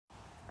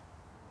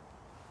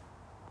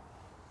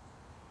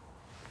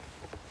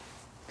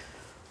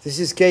This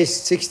is case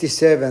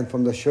 67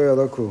 from the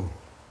Shoyoroku,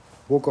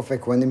 Book of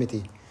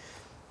Equanimity,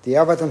 the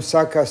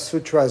Avatamsaka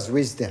Sutra's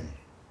Wisdom.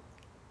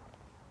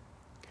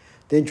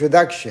 The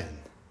introduction.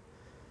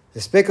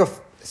 The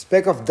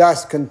speck of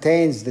dust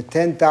contains the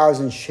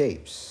 10,000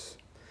 shapes.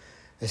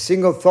 A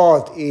single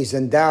thought is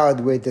endowed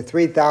with the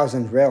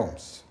 3,000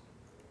 realms.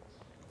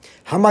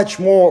 How much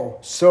more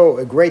so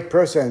a great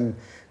person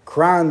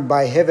crowned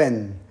by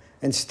heaven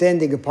and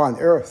standing upon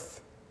earth?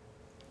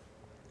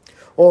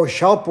 Or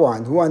sharp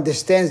one who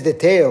understands the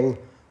tail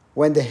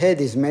when the head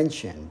is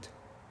mentioned.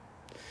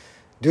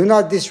 Do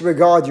not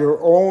disregard your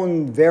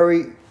own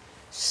very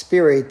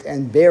spirit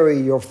and bury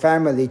your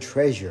family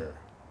treasure.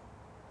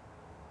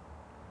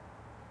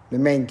 The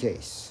main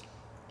case.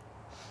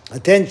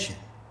 Attention.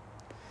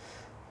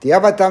 The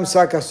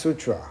Avatamsaka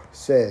Sutra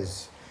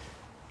says,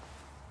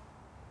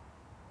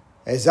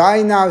 as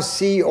I now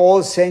see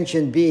all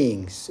sentient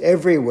beings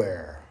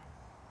everywhere,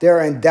 they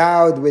are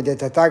endowed with the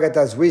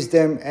Tathagata's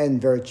wisdom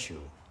and virtue.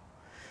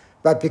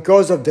 But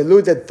because of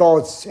deluded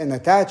thoughts and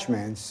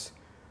attachments,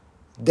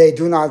 they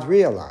do not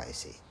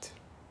realize it.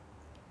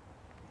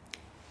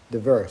 The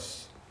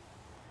verse.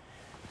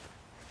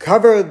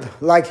 Covered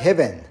like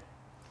heaven,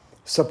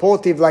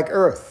 supportive like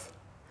earth,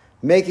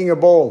 making a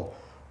ball,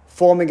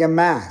 forming a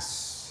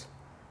mass,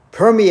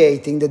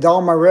 permeating the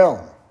Dharma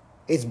realm,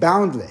 it's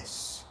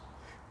boundless,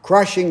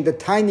 crushing the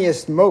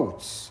tiniest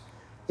motes,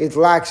 it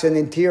lacks an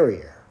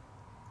interior.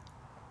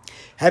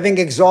 Having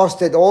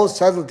exhausted all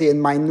subtlety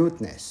and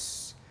minuteness,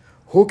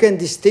 who can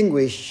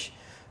distinguish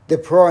the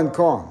pro and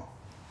con?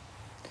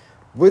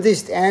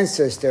 Buddhist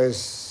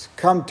ancestors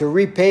come to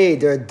repay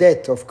their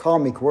debt of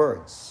karmic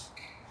words.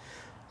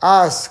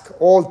 Ask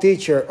all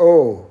teacher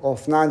O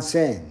of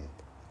Nansen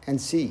and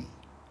see.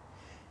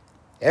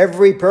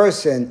 Every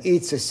person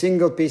eats a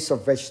single piece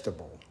of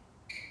vegetable.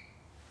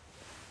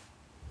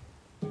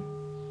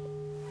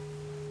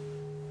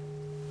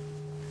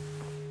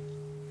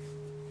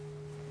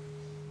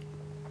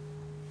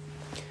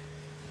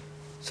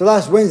 So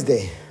last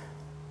Wednesday,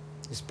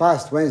 this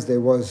past Wednesday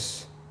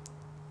was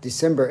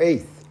December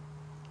 8th,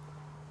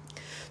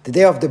 the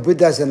day of the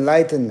Buddha's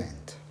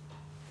enlightenment.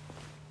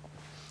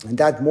 And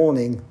that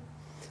morning,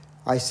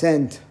 I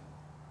sent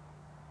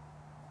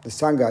the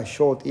Sangha a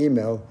short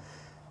email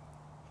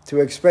to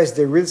express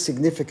the real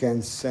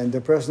significance and the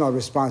personal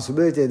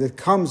responsibility that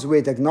comes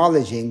with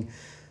acknowledging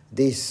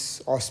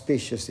this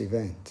auspicious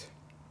event.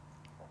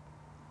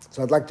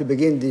 So I'd like to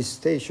begin this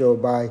stage show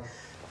by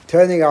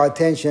turning our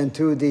attention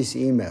to this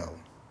email,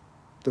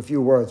 to a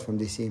few words from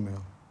this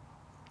email.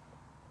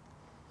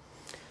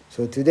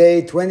 So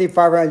today,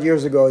 2,500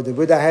 years ago, the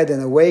Buddha had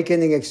an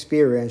awakening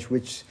experience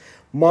which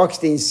marks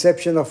the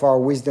inception of our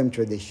wisdom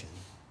tradition.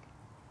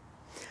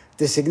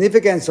 The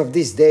significance of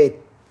this date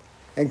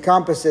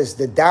encompasses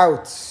the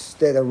doubts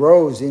that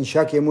arose in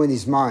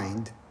Shakyamuni's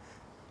mind,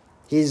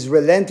 his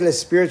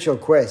relentless spiritual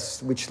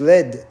quest which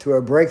led to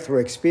a breakthrough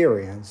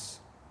experience,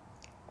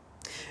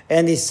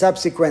 and his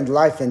subsequent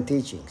life and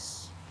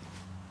teachings.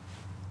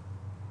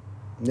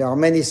 There are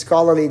many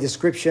scholarly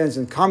descriptions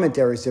and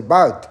commentaries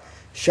about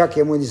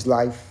Shakyamuni's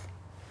life,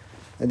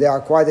 and there are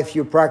quite a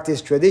few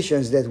practice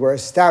traditions that were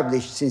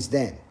established since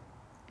then.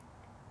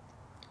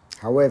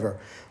 However,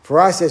 for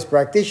us as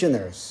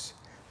practitioners,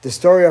 the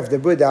story of the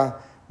Buddha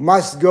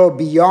must go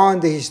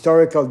beyond the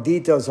historical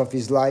details of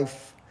his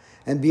life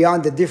and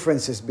beyond the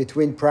differences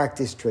between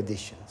practice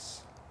traditions.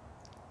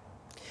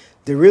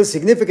 The real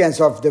significance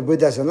of the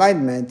Buddha's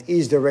enlightenment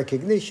is the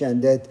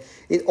recognition that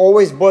it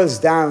always boils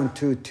down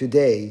to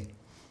today,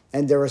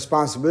 and the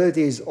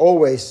responsibility is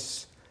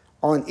always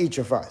on each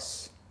of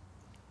us.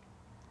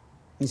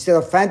 Instead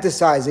of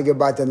fantasizing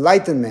about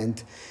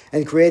enlightenment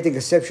and creating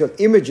conceptual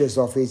images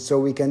of it so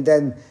we can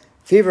then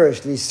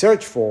feverishly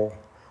search for,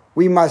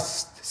 we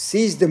must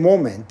seize the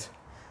moment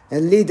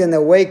and lead an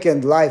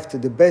awakened life to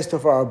the best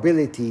of our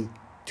ability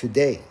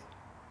today.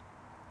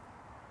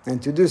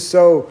 And to do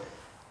so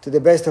to the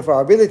best of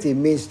our ability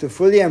means to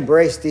fully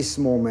embrace this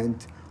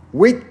moment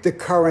with the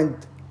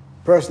current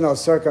personal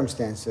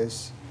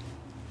circumstances,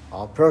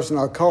 our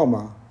personal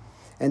karma,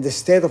 and the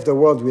state of the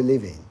world we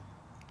live in.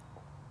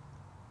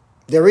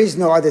 There is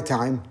no other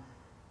time,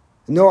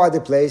 no other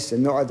place,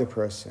 and no other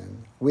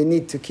person. We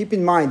need to keep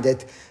in mind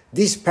that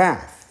this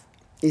path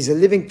is a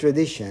living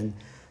tradition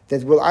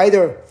that will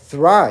either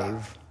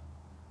thrive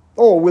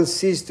or will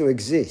cease to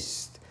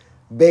exist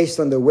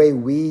based on the way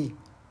we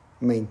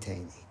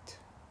maintain it.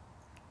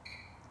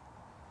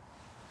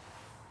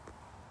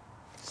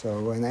 So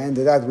when I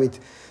ended that with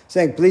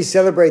saying, please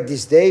celebrate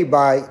this day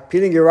by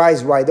peeling your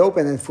eyes wide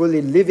open and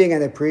fully living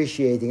and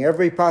appreciating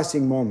every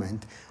passing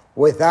moment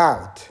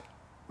without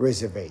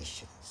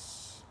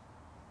reservations,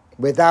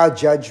 without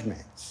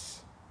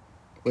judgments,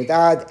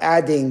 without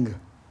adding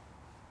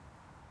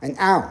an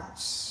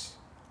ounce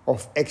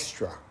of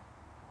extra.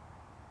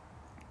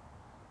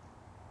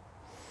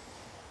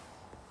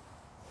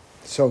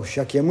 So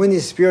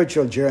Shakyamuni's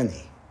spiritual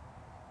journey,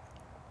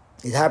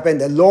 it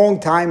happened a long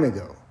time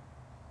ago,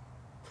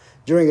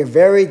 during a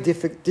very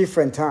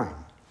different time,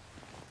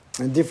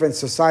 and different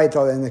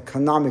societal and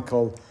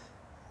economical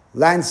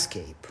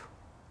landscape.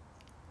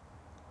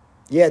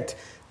 Yet,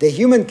 the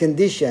human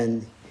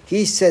condition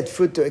he set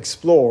foot to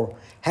explore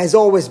has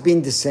always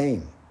been the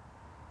same.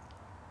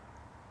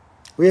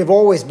 We have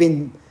always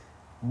been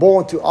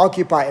born to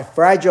occupy a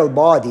fragile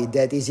body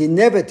that is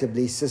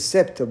inevitably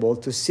susceptible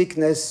to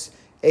sickness,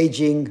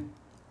 aging,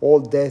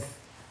 old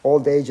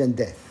age, and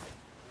death.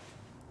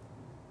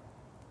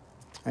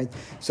 Right?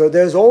 So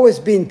there's always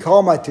been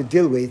karma to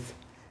deal with,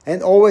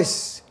 and we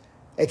always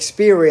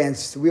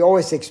experienced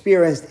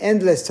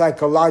endless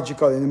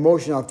psychological and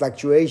emotional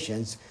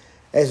fluctuations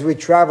as we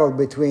travel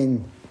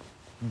between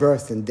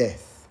birth and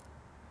death.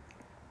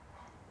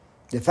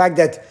 The fact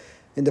that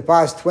in the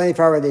past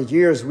 2,500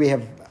 years we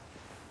have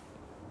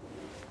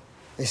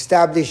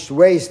established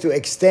ways to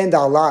extend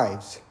our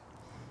lives,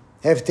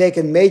 have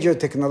taken major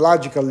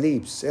technological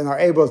leaps, and are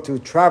able to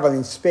travel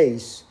in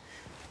space,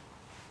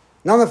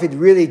 none of it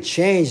really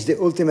changed the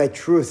ultimate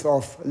truth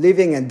of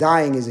living and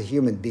dying as a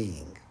human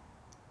being.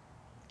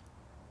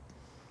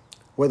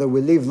 Whether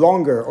we live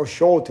longer or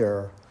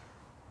shorter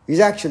is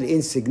actually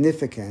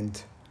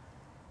insignificant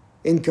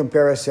in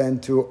comparison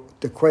to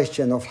the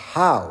question of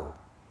how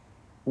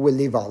we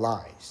live our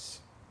lives.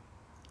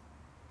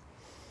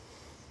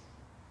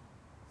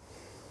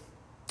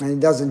 And it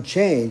doesn't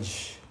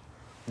change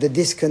the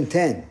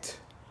discontent,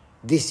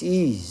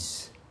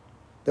 dis-ease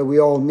that we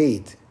all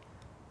meet.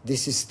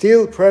 This is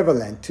still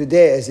prevalent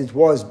today as it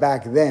was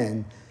back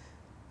then,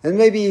 and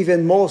maybe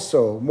even more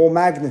so, more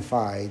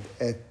magnified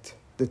at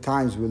the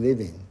times we live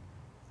in.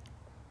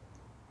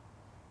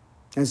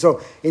 And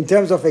so, in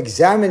terms of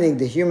examining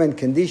the human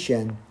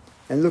condition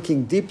and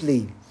looking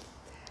deeply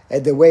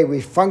at the way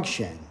we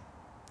function,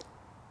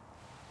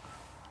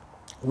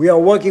 we are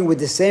working with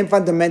the same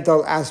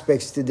fundamental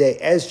aspects today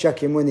as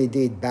Shakyamuni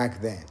did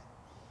back then.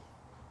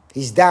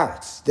 His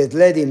doubts that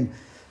led him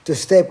to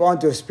step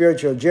onto a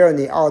spiritual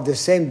journey are the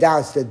same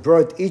doubts that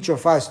brought each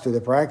of us to the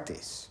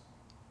practice.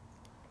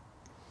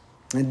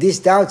 And these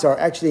doubts are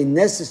actually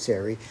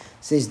necessary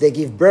since they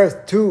give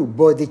birth to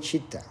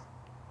bodhicitta,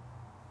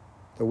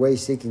 the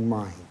way-seeking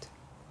mind.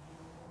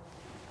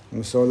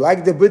 And so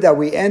like the Buddha,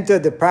 we enter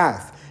the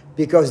path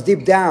because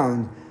deep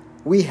down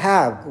we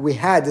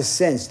had a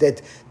sense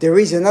that there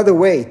is another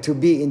way to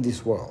be in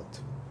this world.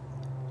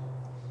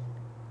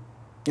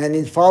 And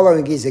in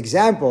following his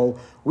example,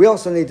 we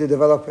also need to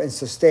develop and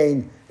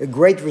sustain a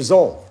great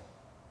resolve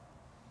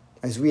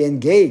as we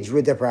engage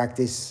with the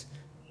practice,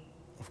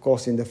 of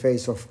course, in the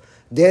face of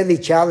daily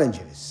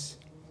challenges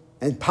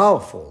and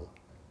powerful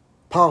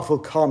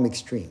karmic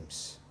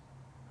streams.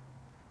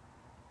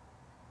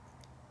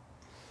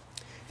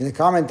 In a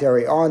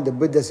commentary on the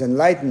Buddha's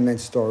enlightenment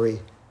story,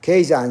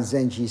 Keizan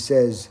Zenji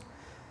says,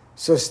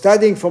 "So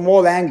studying from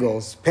all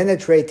angles,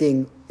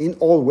 penetrating in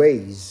all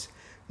ways,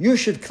 you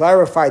should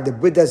clarify the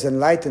Buddha's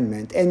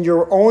enlightenment and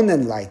your own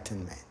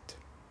enlightenment.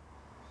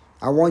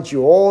 I want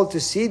you all to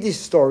see this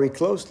story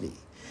closely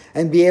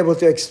and be able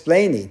to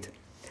explain it,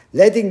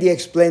 letting the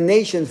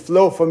explanation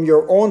flow from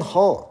your own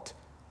heart,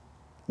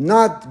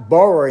 not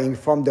borrowing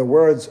from the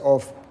words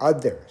of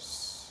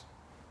others,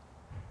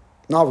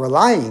 not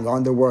relying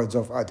on the words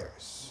of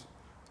others,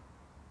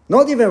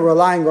 not even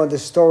relying on the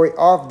story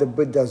of the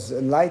Buddha's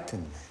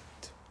enlightenment."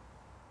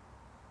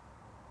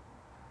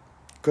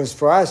 Because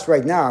for us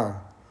right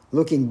now,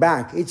 looking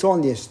back, it's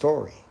only a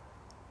story.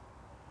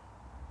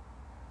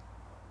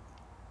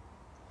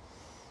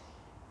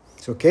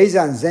 So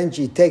Keizan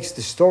Zenji takes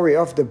the story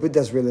of the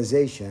Buddha's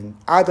realization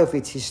out of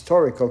its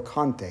historical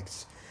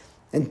context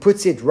and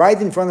puts it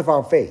right in front of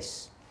our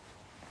face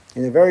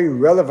in a very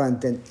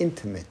relevant and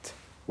intimate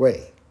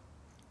way.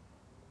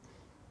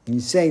 And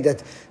he's saying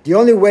that the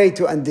only way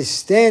to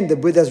understand the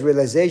Buddha's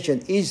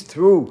realization is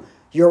through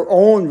your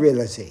own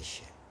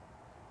realization,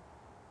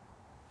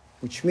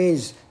 which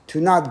means to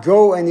not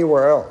go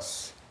anywhere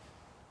else,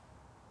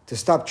 to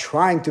stop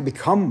trying to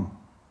become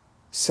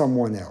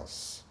someone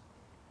else,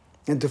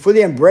 and to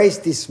fully embrace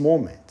this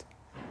moment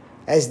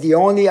as the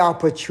only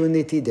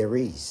opportunity there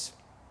is.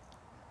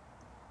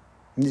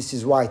 And this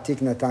is why Thich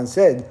Nhat Hanh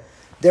said,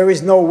 "There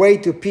is no way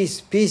to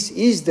peace. Peace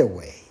is the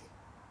way.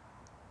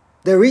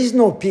 There is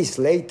no peace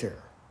later.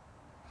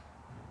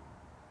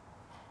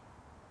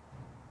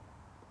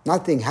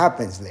 Nothing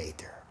happens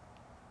later.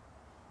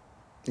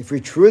 If we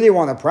truly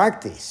want to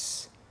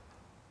practice,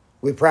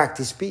 we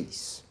practice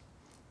peace."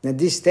 Now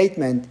this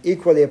statement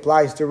equally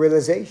applies to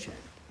realization.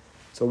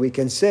 So we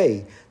can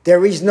say,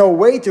 there is no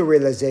way to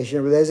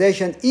realization.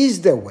 Realization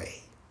is the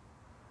way.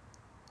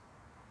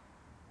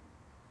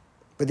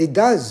 But it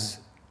does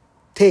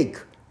take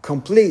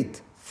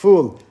complete,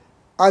 full,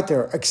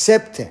 utter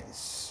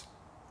acceptance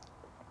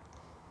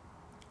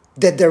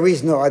that there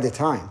is no other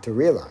time to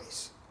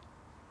realize.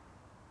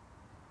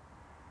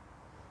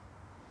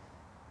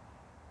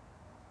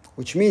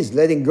 Which means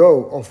letting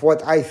go of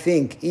what I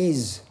think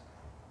is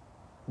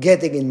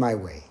getting in my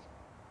way.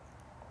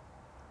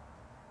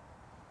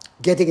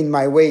 Getting in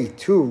my way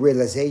to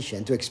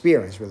realization, to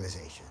experience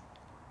realization.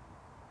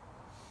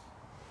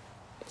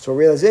 So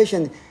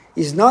realization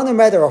is not a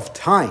matter of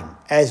time,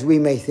 as we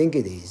may think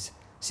it is,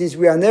 since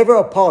we are never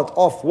a part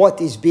of what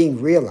is being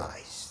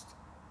realized.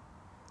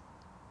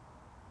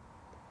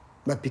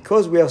 But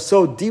because we are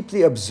so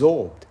deeply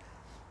absorbed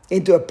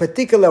into a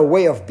particular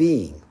way of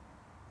being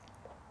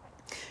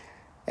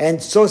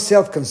and so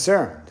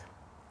self-concerned,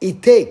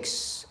 it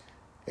takes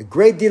a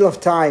great deal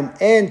of time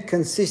and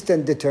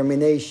consistent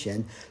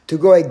determination to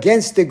go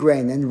against the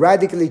grain and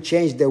radically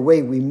change the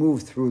way we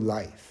move through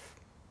life.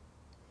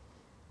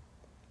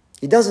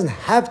 It doesn't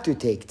have to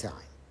take time,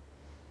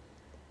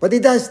 but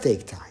it does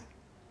take time.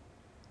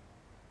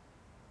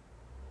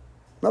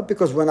 Not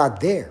because we're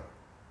not there.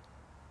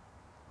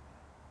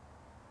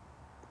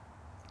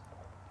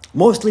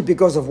 Mostly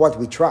because of what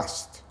we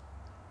trust.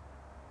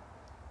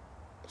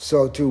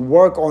 So to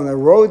work on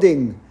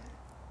eroding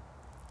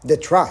the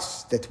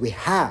trust that we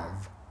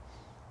have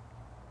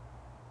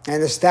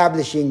and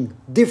establishing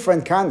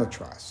different kind of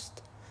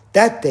trust,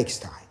 that takes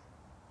time.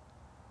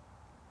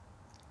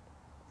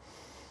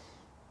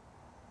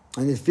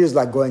 And it feels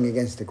like going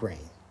against the grain.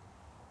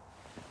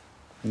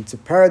 And it's a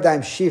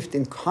paradigm shift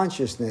in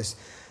consciousness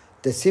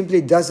that simply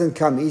doesn't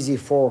come easy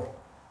for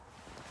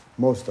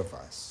most of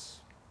us.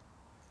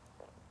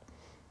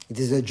 It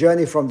is a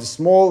journey from the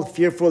small,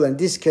 fearful, and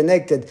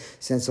disconnected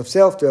sense of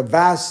self to a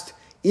vast,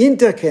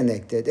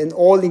 interconnected, and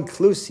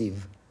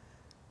all-inclusive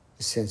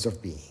sense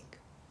of being.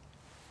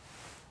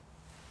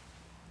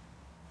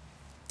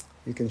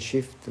 You can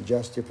shift,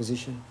 adjust your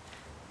position.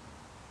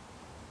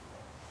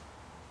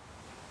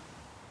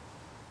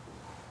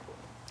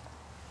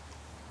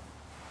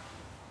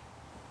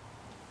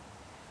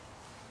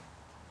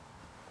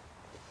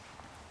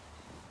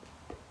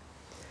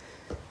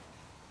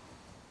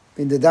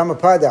 In the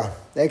Dhammapada,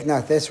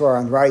 Eknath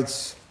Easwaran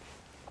writes,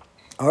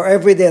 our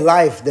everyday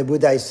life, the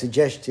Buddha is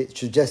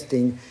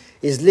suggesting,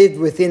 is lived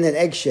within an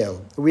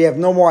eggshell. We have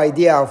no more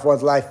idea of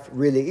what life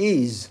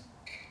really is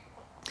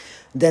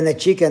than a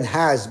chicken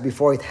has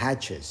before it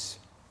hatches.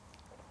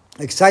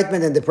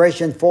 Excitement and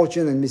depression,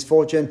 fortune and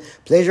misfortune,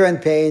 pleasure and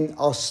pain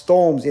are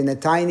storms in a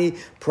tiny,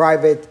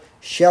 private,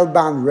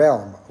 shell-bound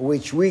realm,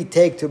 which we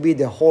take to be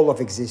the whole of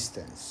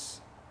existence.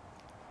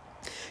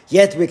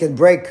 Yet we can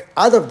break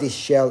out of this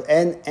shell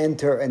and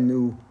enter a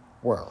new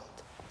world.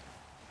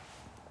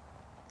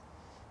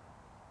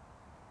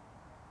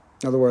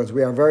 In other words,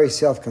 we are very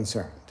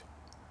self-concerned,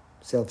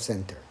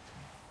 self-centered.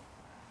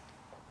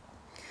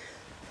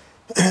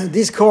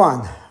 This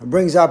koan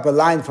brings up a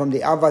line from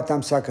the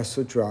Avatamsaka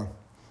Sutra,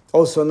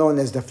 also known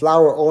as the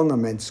flower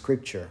ornament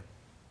scripture.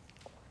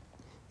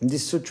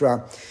 This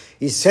sutra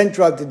is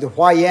central to the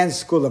Huayan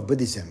school of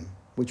Buddhism,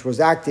 which was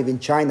active in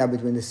China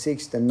between the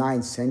 6th and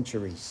 9th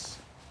centuries.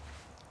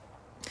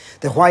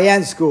 The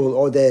Huayan school,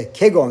 or the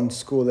Kegon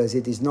school as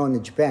it is known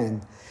in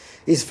Japan,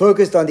 is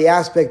focused on the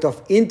aspect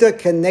of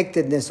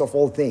interconnectedness of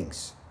all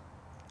things.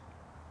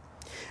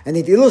 And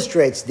it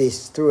illustrates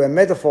this through a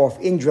metaphor of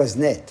Indra's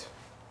net,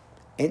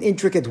 an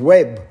intricate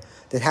web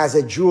that has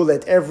a jewel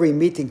at every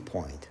meeting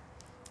point,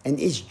 and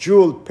each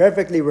jewel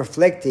perfectly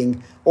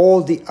reflecting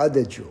all the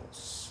other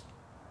jewels.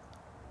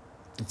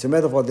 It's a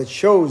metaphor that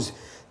shows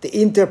the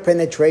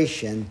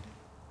interpenetration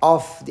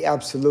of the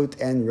absolute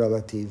and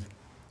relative,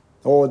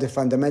 or the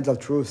fundamental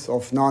truth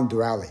of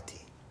non-duality.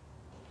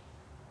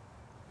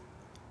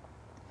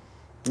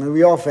 And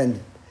we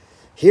often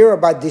hear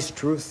about this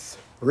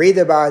truth, read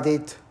about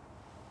it,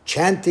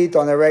 chant it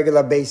on a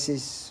regular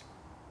basis.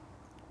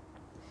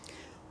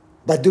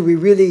 But do we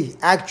really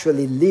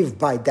actually live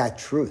by that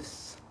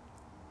truth?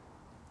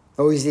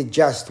 Or is it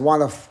just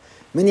one of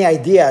many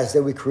ideas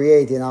that we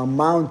create in our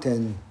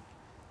mountain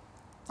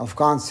of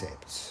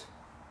concepts?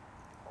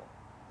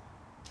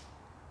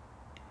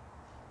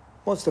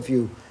 Most of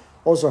you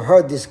also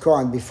heard this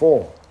koan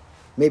before.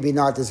 Maybe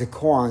not as a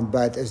koan,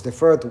 but as the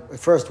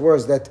first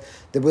words that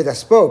the Buddha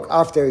spoke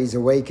after his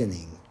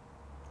awakening.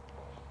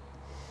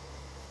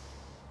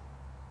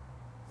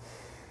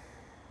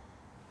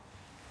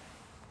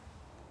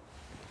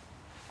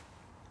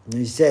 And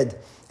he said,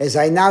 as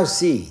I now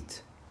see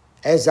it,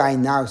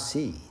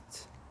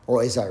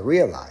 or as I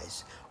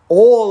realize,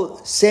 all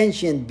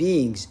sentient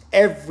beings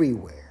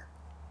everywhere,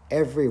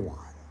 everyone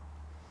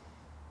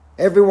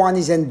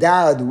is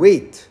endowed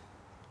with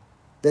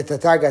the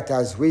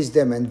Tathagata's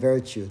wisdom and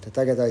virtue.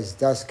 Tathagata is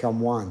thus come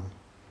one.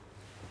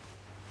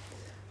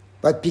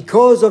 But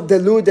because of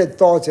deluded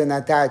thoughts and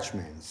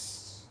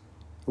attachments,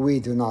 we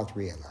do not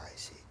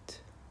realize it.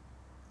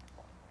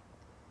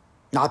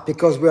 Not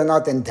because we are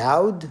not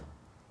endowed,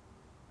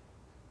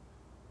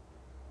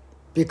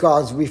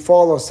 because we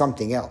follow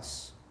something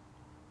else.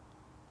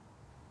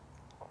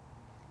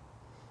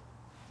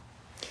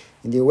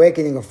 In the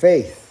Awakening of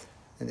Faith,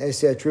 an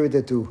essay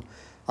attributed to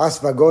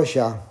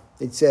Asvaghosha,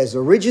 it says,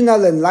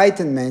 original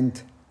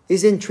enlightenment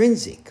is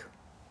intrinsic,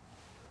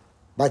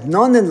 but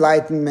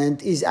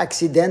non-enlightenment is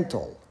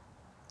accidental.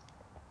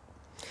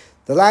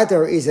 The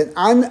latter is an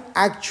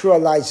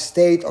unactualized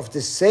state of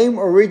the same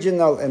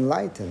original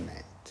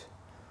enlightenment.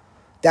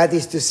 That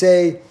is to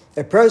say,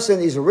 a person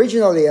is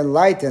originally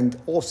enlightened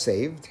or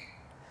saved,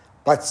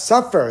 but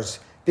suffers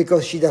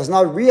because she does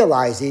not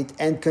realize it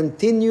and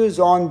continues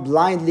on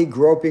blindly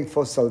groping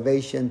for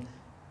salvation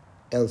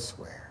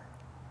elsewhere.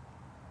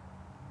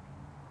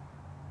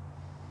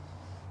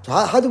 So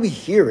how do we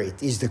hear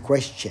it is the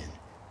question.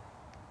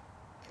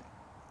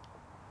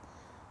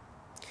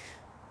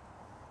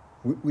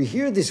 We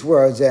hear these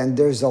words and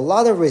there's a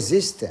lot of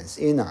resistance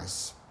in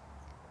us.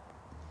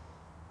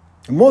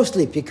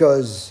 Mostly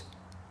because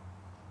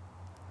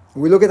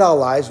we look at our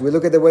lives, we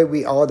look at the way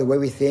we are, the way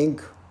we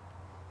think,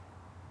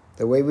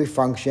 the way we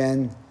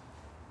function,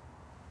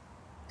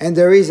 and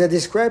there is a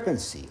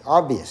discrepancy,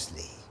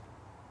 obviously.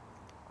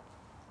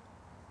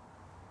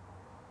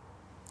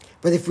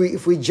 But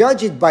if we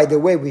judge it by the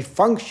way we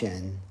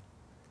function,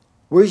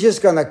 we're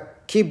just going to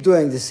keep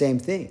doing the same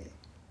thing.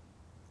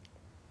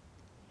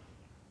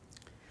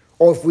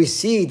 Or if we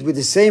see it with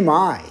the same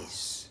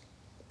eyes,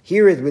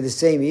 hear it with the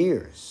same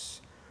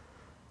ears,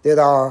 that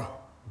are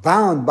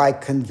bound by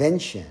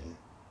convention,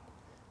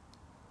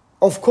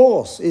 of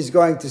course, is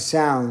going to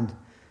sound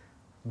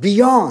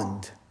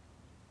beyond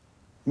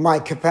my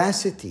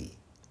capacity.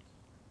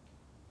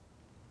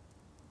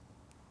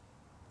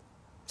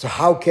 So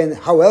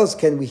how else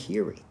can we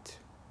hear it?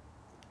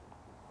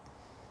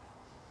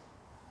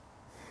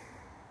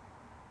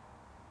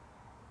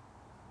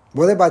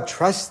 What about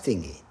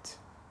trusting it?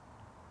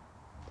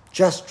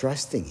 Just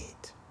trusting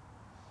it.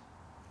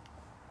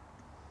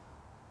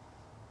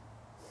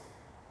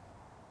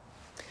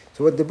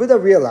 So what the Buddha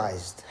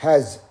realized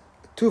has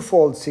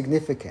twofold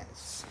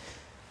significance.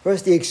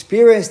 First, he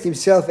experienced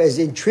himself as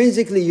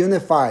intrinsically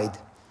unified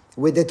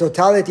with the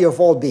totality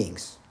of all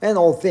beings and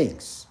all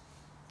things.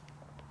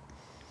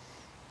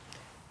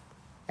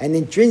 An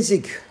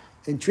intrinsic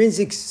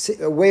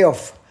way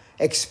of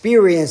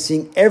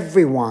experiencing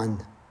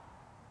everyone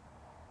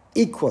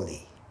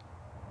equally,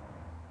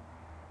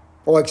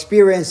 or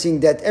experiencing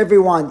that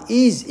everyone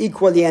is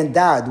equally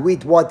endowed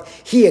with what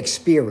he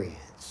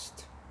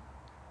experienced.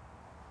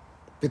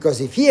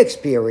 Because if he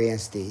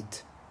experienced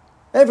it,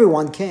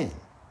 everyone can.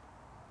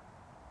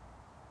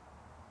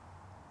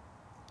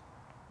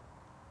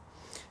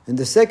 And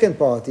the second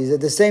part is, at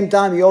the same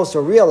time, he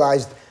also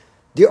realized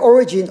the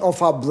origin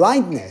of our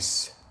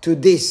blindness to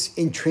this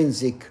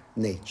intrinsic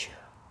nature.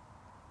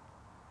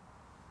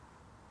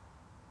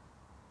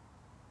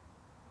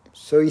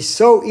 So he's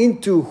so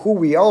into who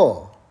we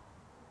are,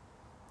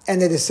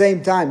 and at the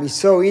same time, he's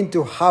so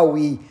into how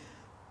we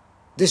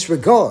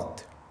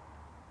disregard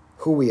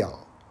who we are.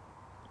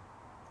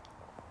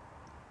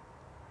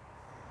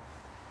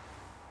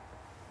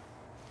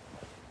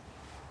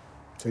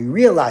 So he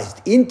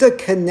realized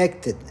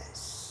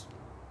interconnectedness.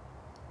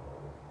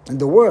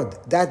 And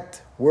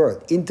that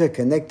word,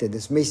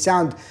 interconnectedness, may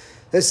sound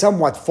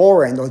somewhat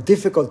foreign or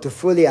difficult to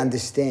fully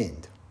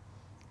understand.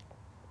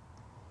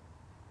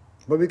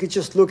 But we could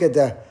just look at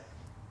the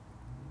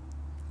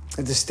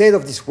state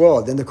of this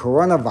world and the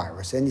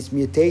coronavirus and its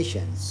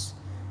mutations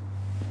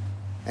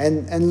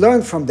and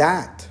learn from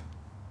that.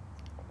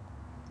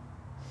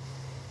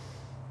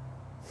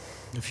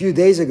 A few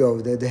days ago,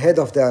 the head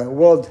of the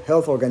World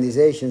Health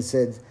Organization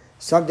said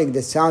something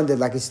that sounded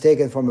like it's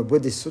taken from a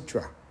Buddhist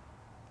sutra.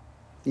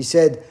 He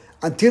said,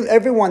 until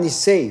everyone is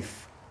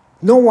safe,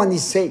 no one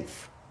is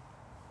safe.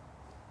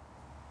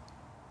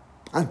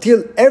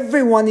 Until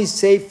everyone is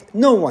safe,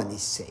 no one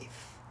is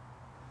safe.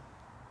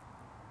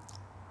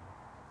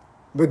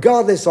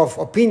 Regardless of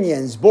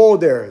opinions,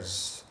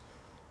 borders,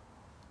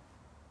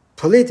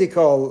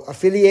 political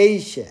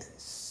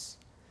affiliations,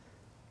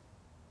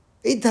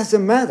 it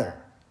doesn't matter.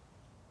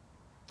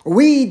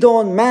 We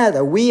don't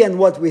matter. We and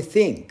what we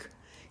think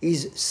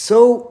is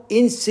so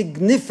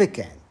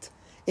insignificant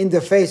in the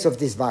face of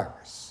this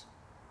virus.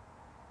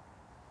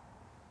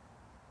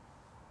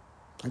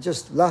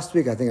 Just last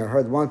week, I think I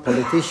heard one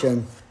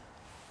politician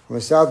from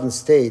a southern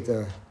state,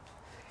 a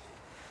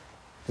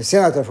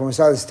senator from a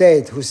southern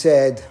state, who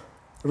said,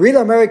 real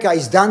America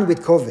is done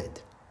with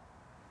COVID.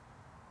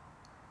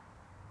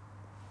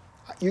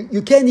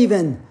 You can't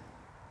even,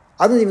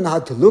 I don't even know how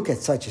to look at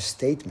such a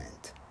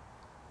statement.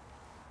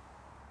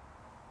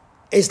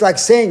 It's like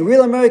saying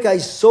real America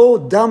is so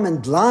dumb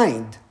and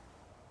blind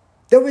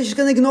that we're just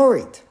going to ignore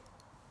it.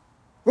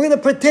 We're going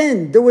to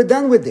pretend that we're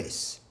done with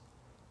this.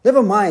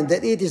 Never mind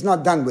that it is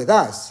not done with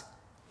us.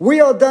 We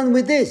are done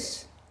with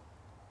this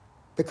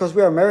because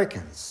we're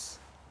Americans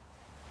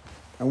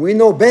and we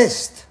know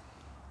best.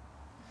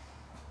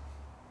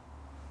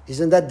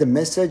 Isn't that the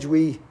message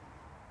we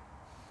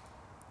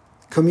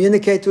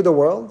communicate to the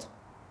world?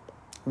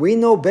 We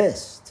know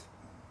best.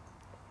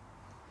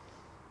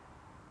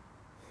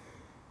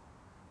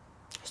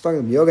 I was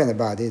talking to Yogan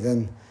about it,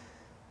 and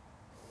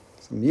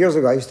some years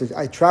ago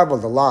I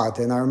traveled a lot,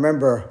 and I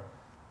remember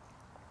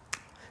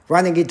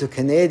running into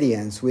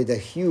Canadians with a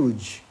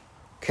huge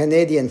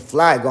Canadian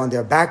flag on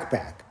their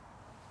backpack.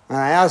 And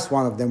I asked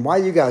one of them, why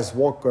do you guys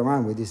walk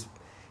around with this?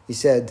 He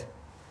said,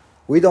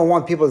 we don't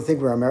want people to think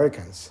we're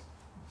Americans.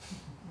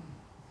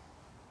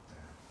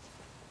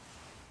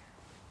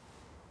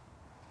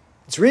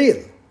 It's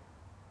real.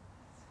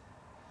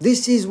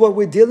 This is what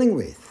we're dealing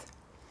with.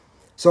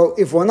 So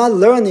if we're not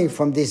learning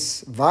from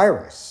this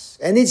virus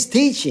and its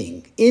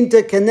teaching,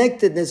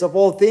 interconnectedness of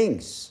all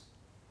things,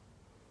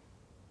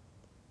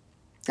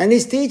 And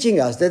he's teaching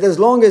us that as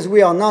long as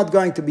we are not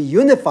going to be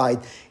unified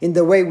in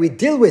the way we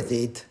deal with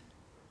it,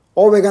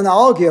 or we're going to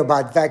argue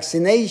about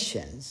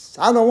vaccinations.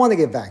 I don't want to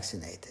get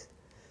vaccinated.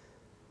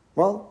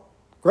 Well,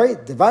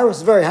 great. The virus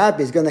is very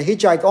happy. It's going to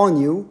hitchhike on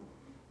you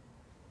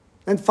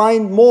and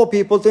find more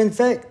people to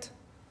infect.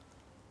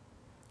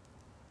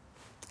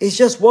 It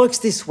just works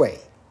this way.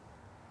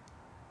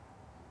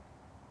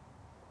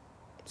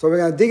 So we're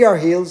going to dig our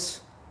heels.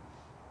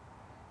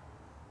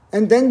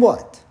 And then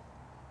what?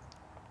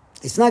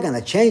 It's not going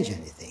to change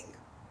anything.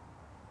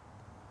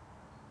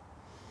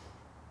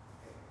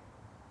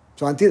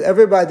 So until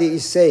everybody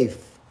is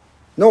safe,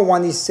 no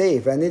one is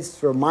safe. And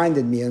it's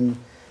reminded me, and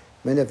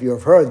many of you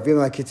have heard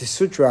Vimalakirti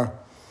Sutra,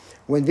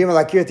 when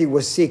Vimalakirti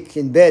was sick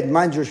in bed,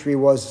 Manjushri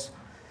was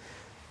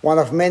one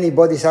of many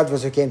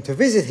bodhisattvas who came to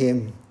visit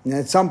him. And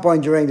at some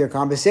point during their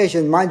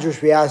conversation,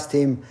 Manjushri asked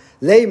him,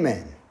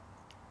 "Layman,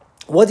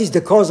 what is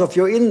the cause of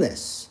your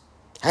illness?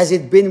 Has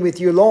it been with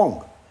you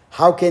long?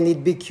 How can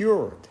it be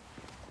cured?"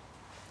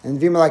 And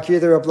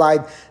Vimalakirti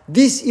replied,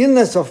 "This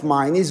illness of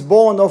mine is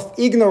born of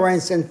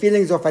ignorance and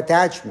feelings of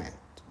attachment.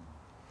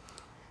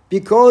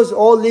 Because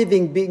all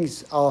living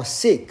beings are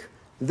sick,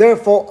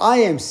 therefore I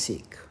am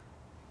sick.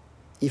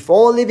 If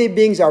all living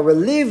beings are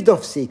relieved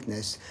of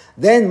sickness,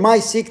 then my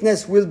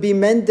sickness will be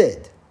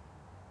mended."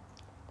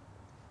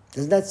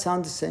 Does that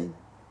sound the same?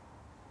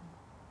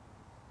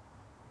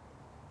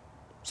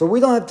 So we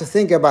don't have to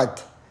think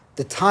about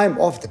the time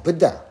of the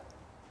Buddha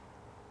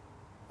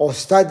or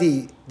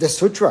study the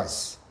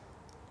sutras.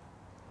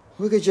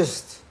 We could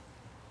just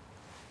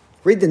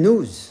read the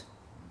news.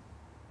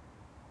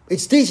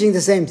 It's teaching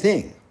the same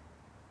thing.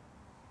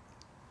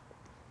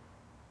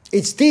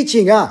 It's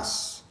teaching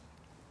us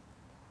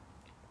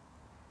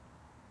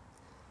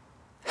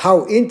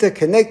how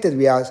interconnected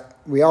we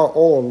are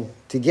all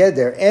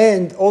together,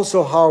 and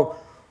also how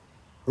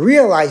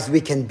realized we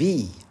can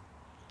be,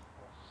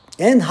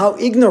 and how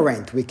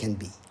ignorant we can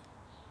be.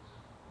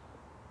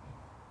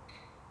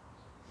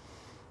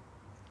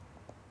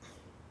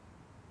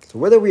 So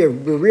whether we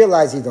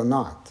realize it or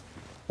not,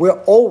 we're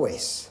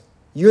always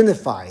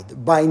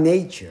unified by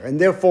nature,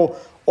 and therefore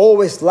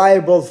always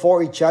liable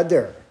for each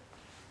other.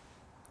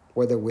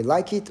 Whether we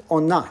like it or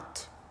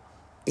not,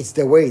 it's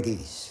the way it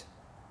is.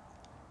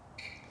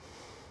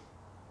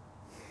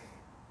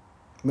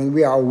 When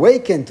we are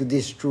awakened to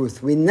this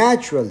truth, we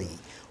naturally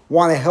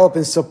want to help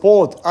and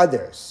support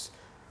others,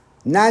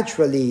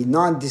 naturally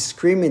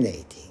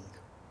non-discriminating,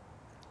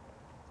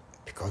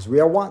 because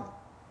we are one.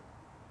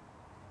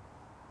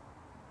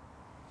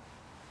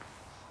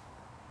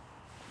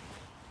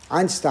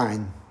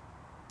 Einstein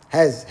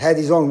has had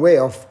his own way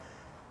of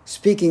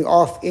speaking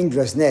of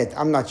Indra's net.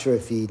 I'm not sure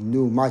if he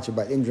knew much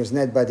about Indra's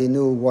net, but he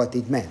knew what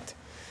it meant.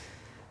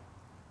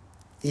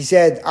 He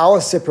said,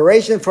 "Our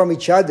separation from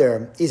each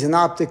other is an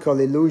optical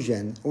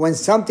illusion. When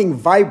something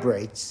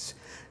vibrates,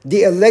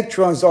 the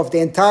electrons of the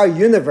entire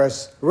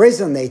universe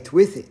resonate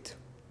with it.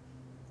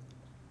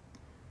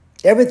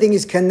 Everything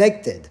is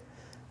connected.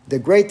 The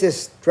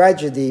greatest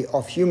tragedy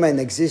of human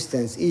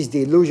existence is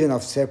the illusion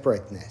of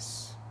separateness."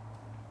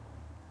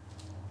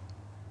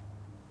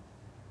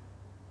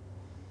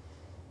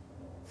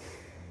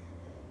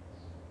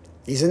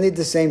 Isn't it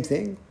the same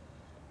thing?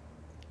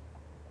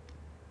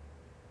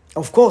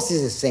 Of course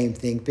it's the same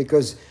thing,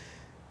 because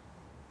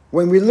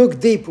when we look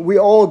deep, we're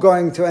all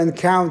going to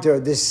encounter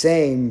the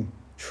same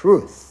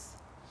truth.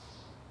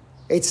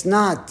 It's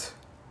not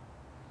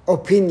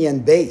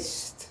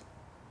opinion-based.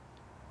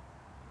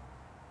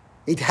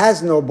 It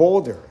has no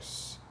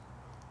borders.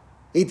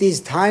 It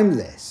is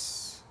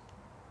timeless.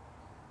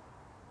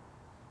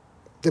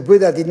 The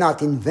Buddha did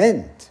not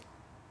invent.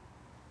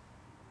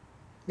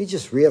 He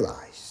just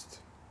realized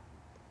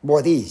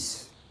what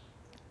is.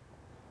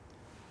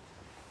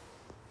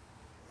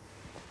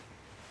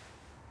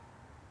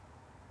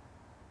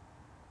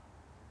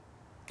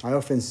 I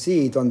often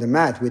see it on the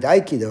mat with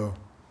Aikido,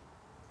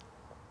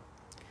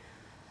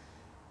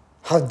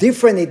 how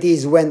different it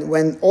is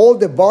when all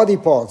the body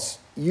parts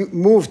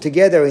move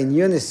together in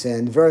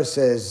unison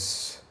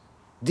versus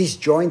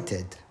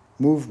disjointed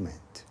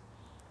movement.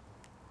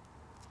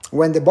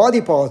 When the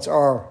body parts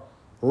are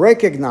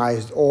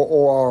recognized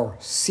or are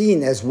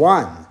seen as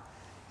one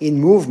in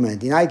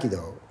movement, in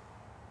Aikido,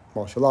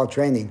 martial art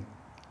training,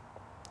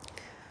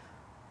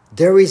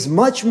 there is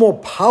much more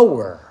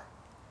power.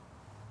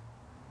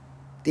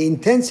 The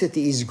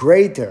intensity is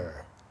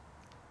greater,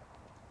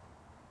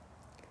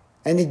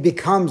 and it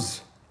becomes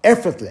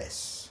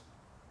effortless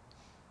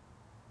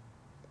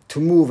to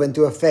move and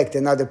to affect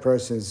another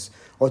person's,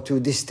 or to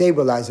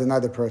destabilize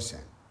another person.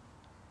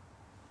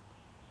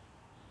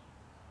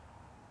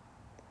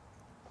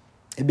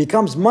 It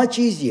becomes much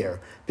easier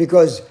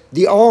because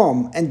the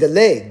arm and the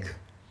leg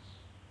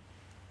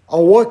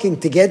are working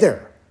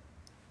together.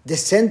 The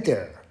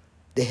center,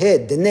 the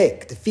head, the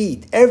neck, the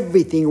feet,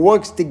 everything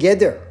works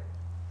together.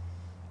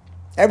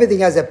 Everything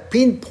has a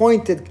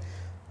pinpointed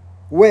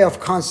way of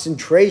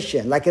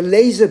concentration, like a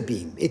laser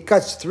beam. It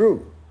cuts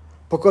through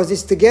because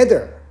it's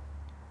together.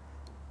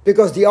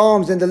 Because the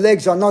arms and the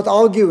legs are not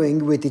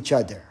arguing with each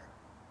other.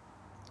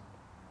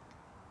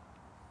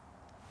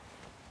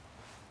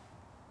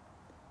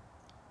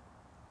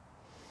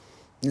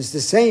 It's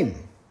the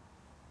same.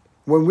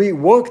 When we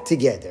work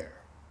together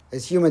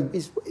as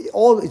humans,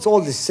 it's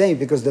all the same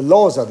because the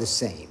laws are the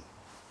same.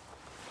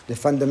 The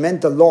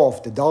fundamental law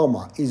of the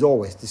Dharma is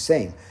always the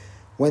same.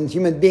 When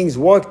human beings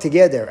work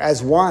together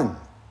as one,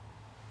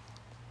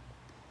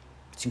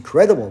 it's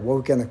incredible what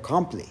we can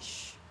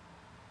accomplish.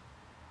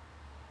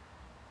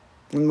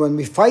 And when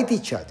we fight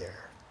each other,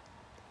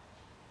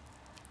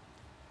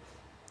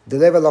 the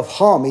level of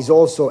harm is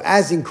also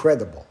as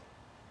incredible.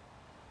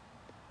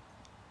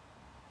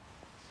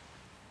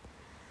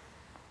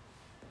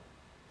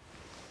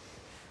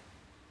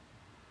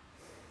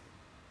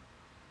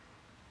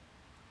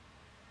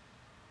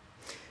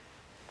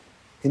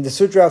 In the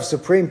Sutra of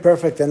Supreme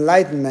Perfect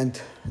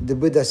Enlightenment, the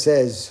Buddha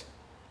says,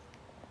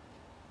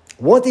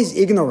 "What is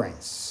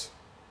ignorance?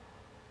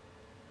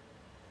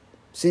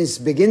 Since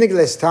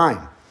beginningless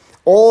time,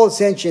 all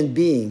sentient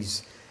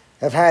beings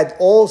have had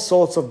all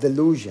sorts of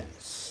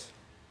delusions.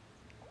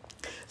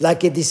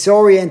 Like a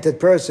disoriented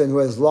person who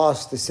has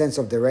lost the sense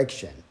of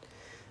direction,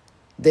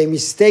 they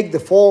mistake the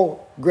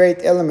four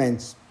great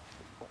elements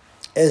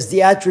as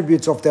the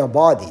attributes of their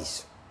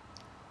bodies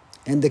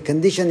and the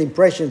conditioned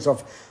impressions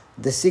of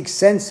the six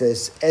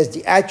senses as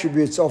the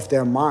attributes of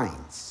their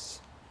minds.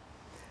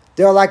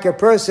 They are like a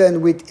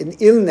person with an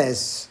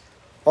illness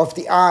of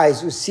the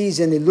eyes who sees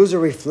an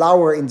illusory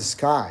flower in the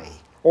sky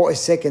or a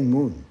second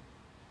moon.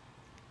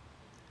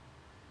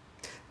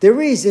 There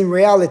is in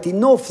reality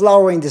no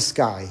flower in the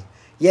sky,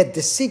 yet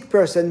the sick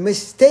person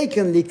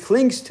mistakenly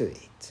clings to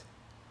it.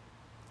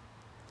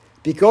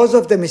 Because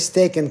of the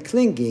mistaken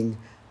clinging,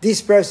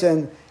 this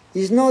person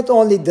is not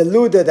only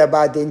deluded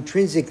about the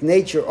intrinsic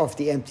nature of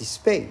the empty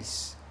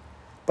space,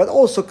 but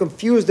also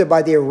confused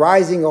about the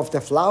arising of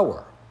the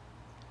flower.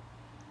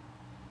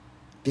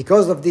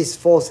 Because of this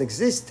false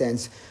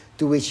existence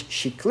to which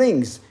she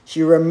clings,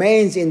 she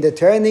remains in the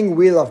turning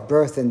wheel of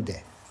birth and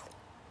death,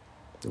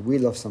 the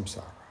wheel of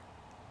samsara.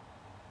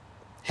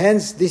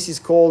 Hence, this is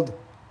called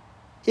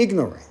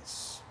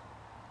ignorance.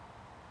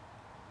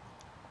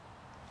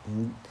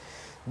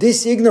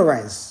 This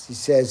ignorance, he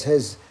says,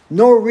 has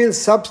no real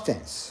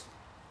substance.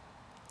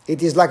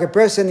 It is like a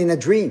person in a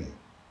dream.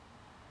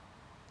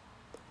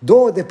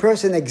 Though the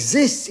person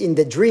exists in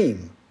the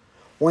dream,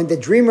 when the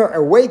dreamer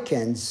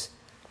awakens,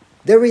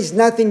 there is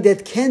nothing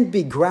that can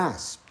be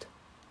grasped.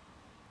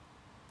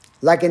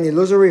 Like an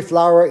illusory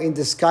flower in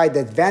the sky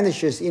that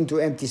vanishes into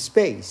empty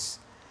space,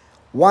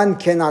 one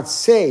cannot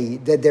say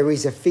that there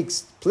is a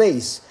fixed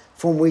place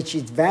from which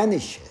it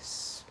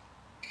vanishes.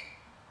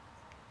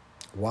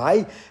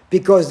 Why?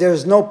 Because there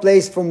is no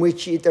place from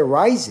which it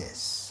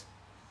arises.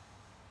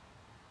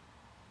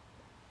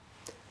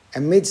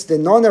 Amidst the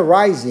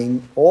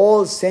non-arising,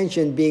 all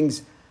sentient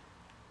beings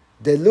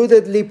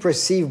deludedly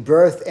perceive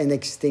birth and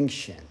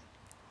extinction.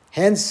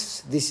 Hence,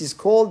 this is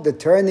called the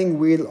turning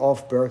wheel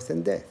of birth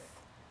and death.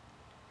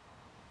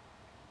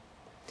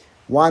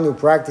 One who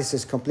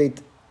practices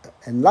complete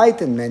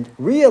enlightenment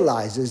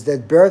realizes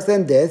that birth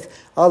and death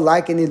are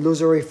like an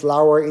illusory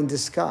flower in the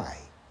sky.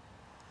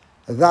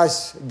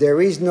 Thus,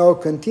 there is no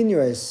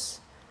continuation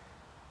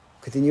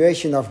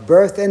of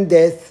birth and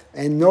death,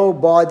 and no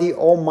body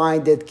or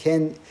mind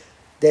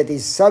that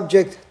is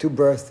subject to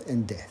birth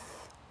and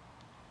death.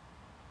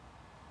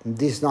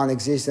 This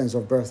non-existence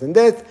of birth and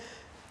death,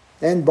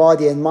 and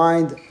body and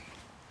mind,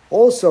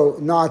 also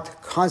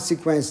not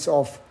consequence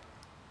of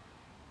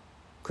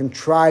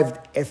contrived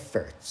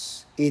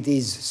efforts. It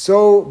is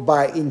so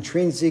by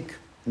intrinsic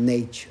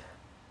nature.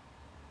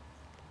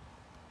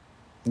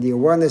 The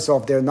awareness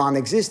of their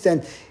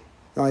non-existence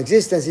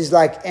is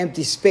like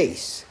empty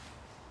space.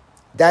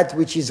 That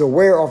which is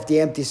aware of the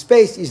empty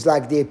space is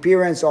like the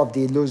appearance of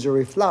the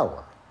illusory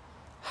flower.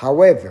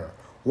 However,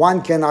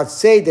 one cannot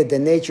say that the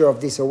nature of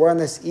this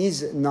awareness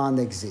is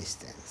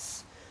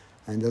non-existence.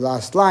 And the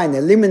last line,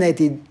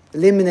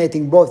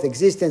 eliminating both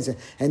existence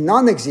and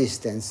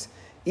non-existence,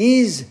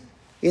 is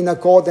in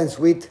accordance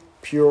with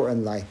pure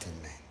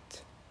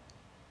enlightenment.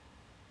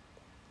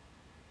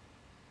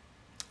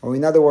 Or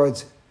in other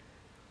words,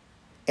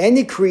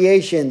 any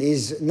creation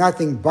is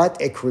nothing but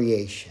a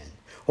creation.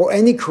 Or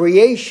any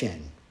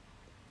creation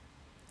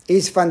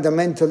is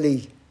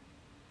fundamentally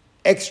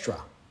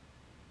extra.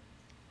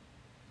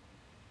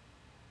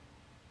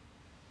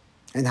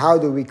 And how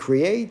do we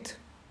create?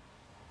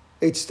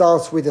 It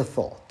starts with a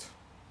thought.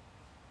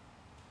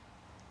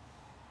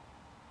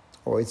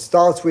 Or it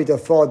starts with a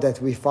thought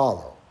that we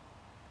follow.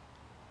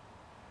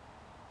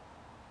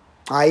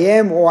 I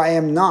am or I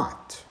am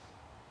not.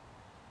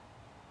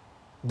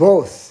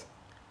 Both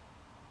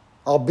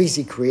are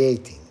busy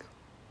creating.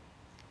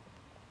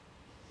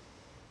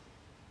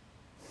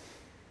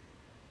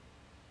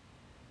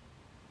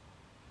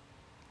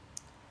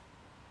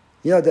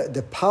 You know,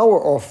 the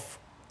power of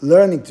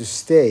learning to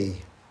stay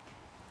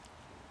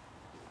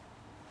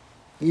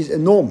is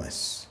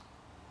enormous.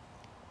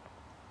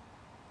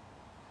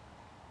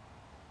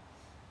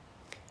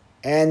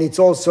 And it's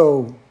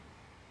also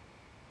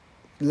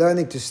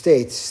learning to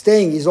stay.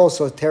 Staying is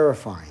also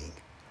terrifying.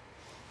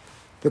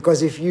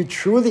 Because if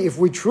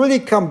we truly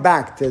come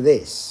back to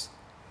this,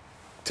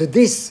 to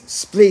this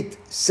split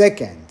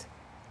second,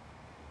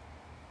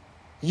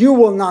 you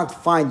will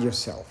not find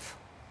yourself.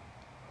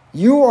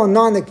 You are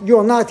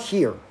not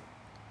here.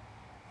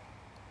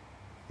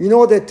 In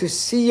order to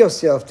see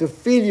yourself, to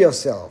feel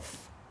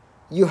yourself,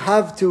 you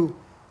have to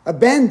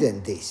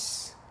abandon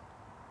this.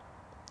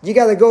 You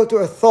got to go to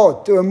a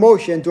thought, to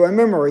emotion, to a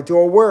memory, to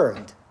a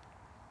word.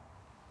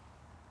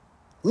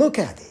 Look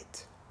at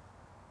it.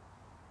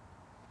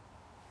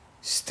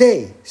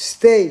 Stay,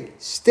 stay,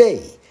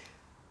 stay.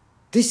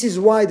 This is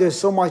why there's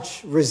so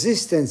much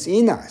resistance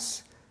in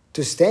us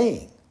to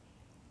staying.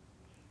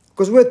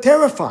 Because we're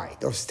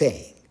terrified of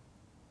staying.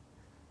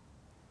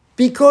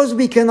 Because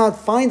we cannot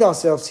find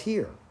ourselves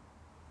here.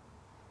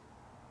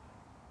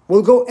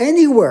 We'll go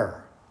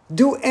anywhere,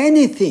 do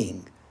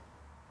anything,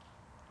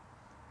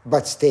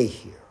 but stay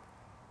here.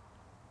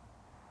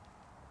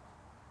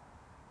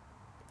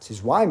 This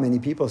is why many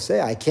people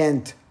say,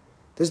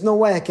 there's no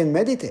way I can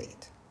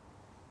meditate.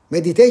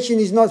 Meditation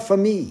is not for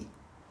me.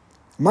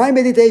 My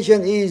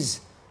meditation is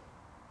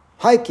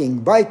hiking,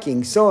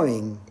 biking,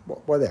 sewing,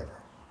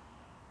 whatever.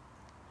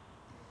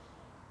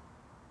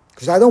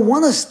 Because I don't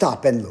want to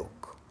stop and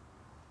look.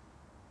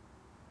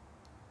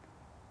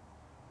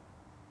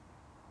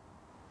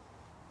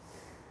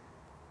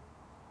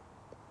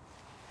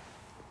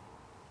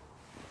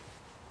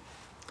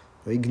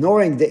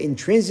 Ignoring the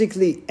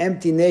intrinsically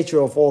empty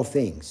nature of all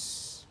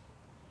things,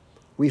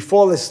 we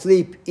fall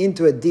asleep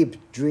into a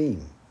deep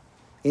dream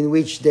in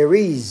which there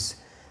is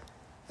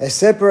a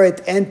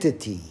separate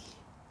entity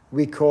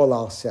we call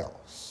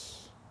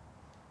ourselves.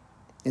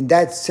 And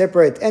that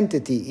separate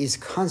entity is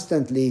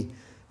constantly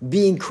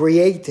being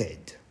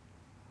created.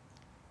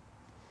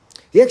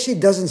 It actually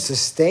doesn't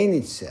sustain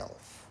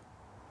itself.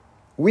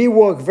 We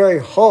work very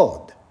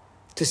hard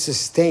to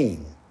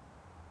sustain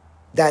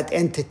that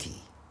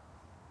entity.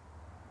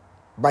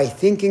 By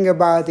thinking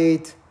about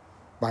it,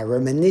 by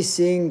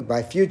reminiscing,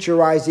 by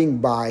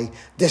futurizing, by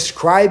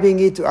describing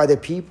it to other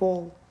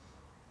people,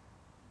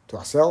 to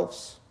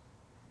ourselves.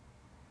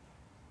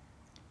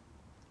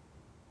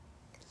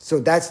 So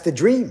that's the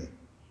dream.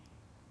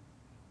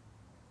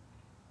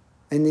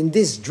 And in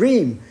this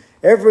dream,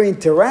 every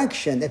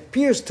interaction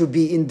appears to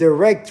be in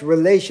direct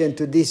relation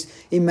to this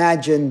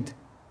imagined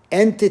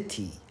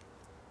entity.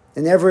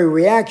 And every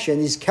reaction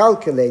is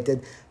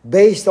calculated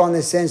based on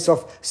a sense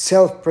of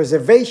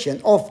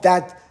self-preservation of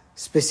that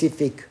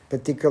specific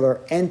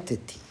particular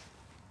entity.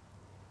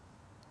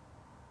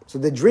 So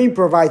the dream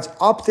provides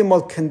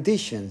optimal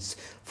conditions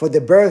for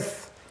the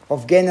birth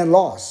of gain and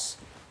loss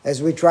as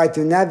we try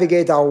to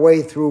navigate our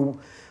way through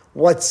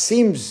what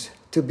seems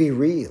to be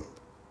real.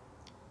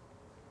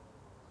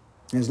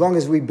 As long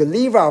as we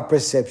believe our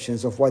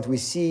perceptions of what we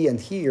see and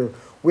hear,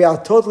 we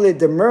are totally at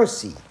the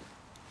mercy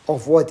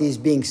of what is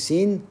being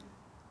seen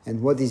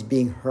and what is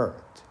being heard.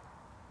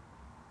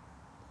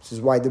 This is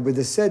why the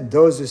Buddha said,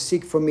 those who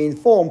seek for me in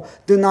form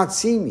do not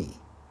see me.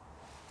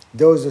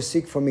 Those who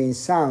seek for me in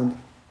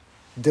sound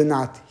do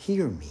not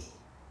hear me.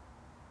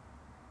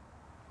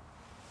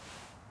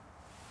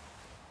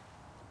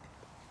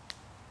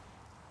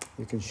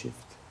 You can shift.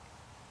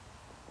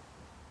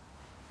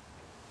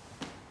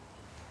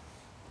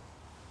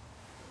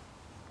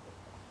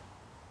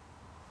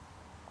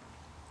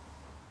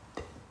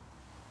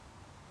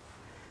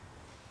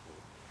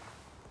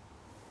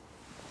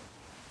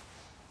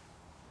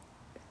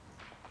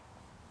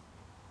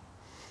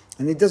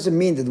 And it doesn't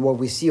mean that what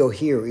we see or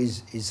hear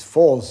is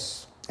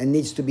false and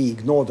needs to be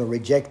ignored or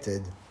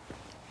rejected.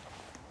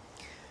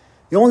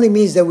 It only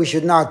means that we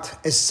should not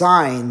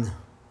assign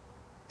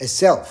a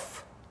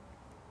self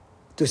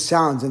to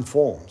sounds and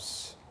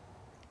forms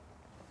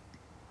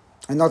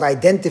and not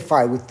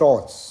identify with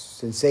thoughts,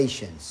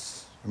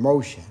 sensations,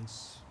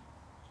 emotions.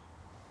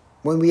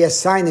 When we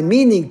assign a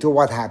meaning to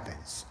what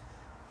happens,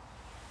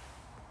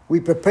 we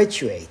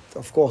perpetuate,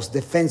 of course,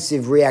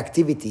 defensive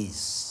reactivities,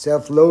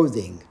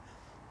 self-loathing,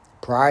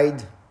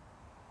 pride,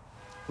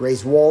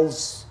 raise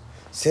walls,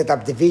 set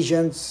up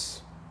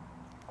divisions,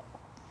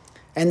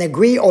 and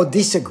agree or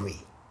disagree.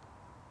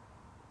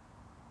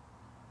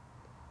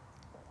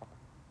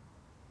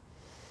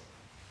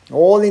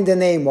 All in the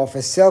name of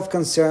a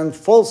self-concerned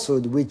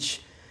falsehood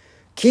which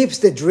keeps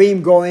the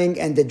dream going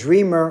and the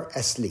dreamer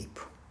asleep.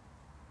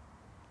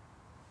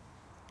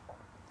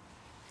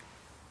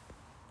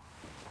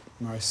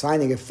 By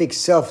assigning a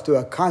fixed self to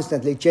a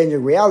constantly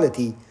changing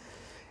reality,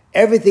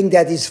 everything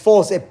that is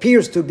false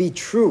appears to be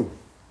true,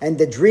 and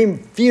the dream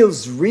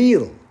feels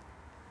real,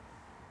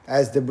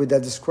 as the Buddha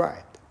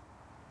described.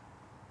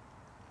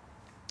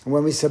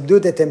 When we subdue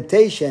the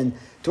temptation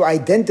to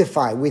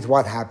identify with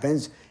what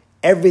happens,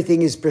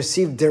 everything is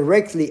perceived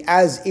directly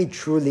as it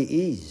truly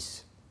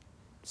is,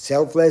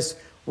 selfless,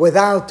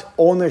 without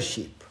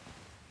ownership.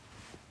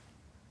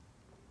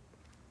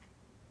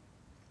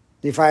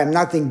 If I am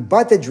nothing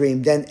but a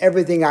dream, then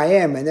everything I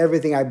am and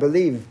everything I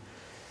believe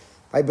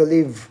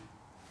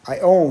I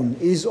own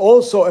is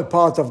also a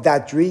part of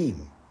that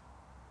dream.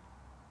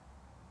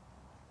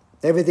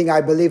 Everything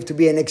I believe to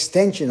be an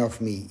extension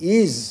of me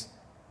is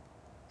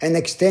an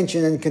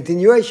extension and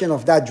continuation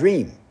of that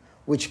dream.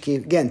 which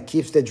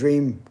keeps the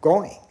dream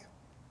going.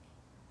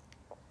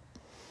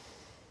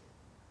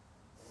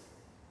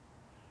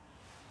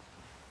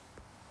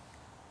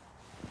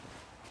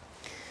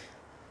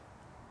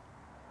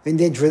 In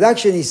the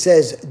introduction, he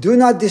says, "Do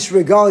not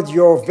disregard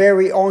your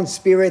very own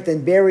spirit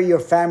and bury your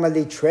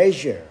family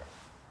treasure."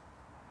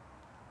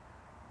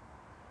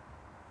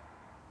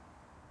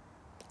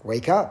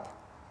 Wake up.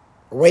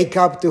 Wake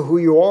up to who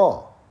you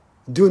are.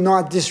 Do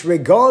not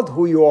disregard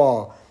who you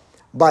are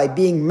by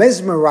being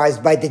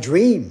mesmerized by the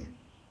dream.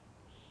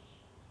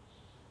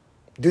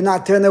 Do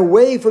not turn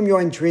away from your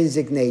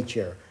intrinsic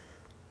nature.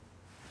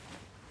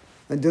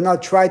 And do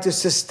not try to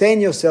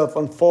sustain yourself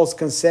on false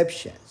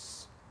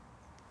conceptions.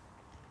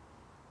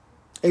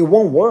 It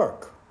won't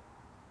work.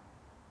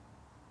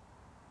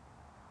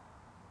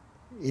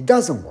 It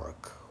doesn't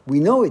work. We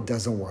know it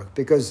doesn't work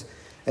because,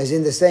 as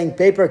in the saying,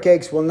 paper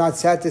cakes will not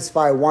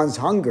satisfy one's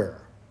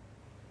hunger.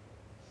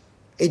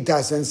 It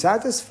doesn't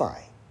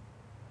satisfy.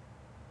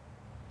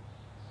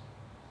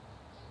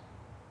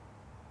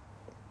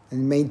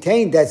 And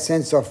maintain that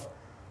sense of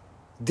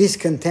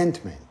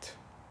discontentment.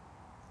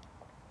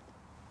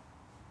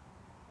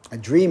 A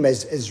dream,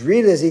 as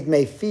real as it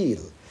may feel,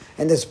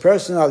 and as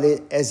personal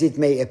as it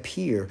may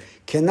appear,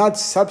 cannot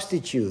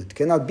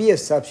be a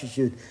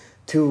substitute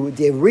to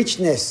the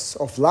richness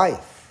of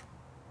life.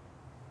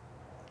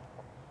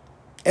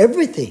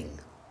 Everything,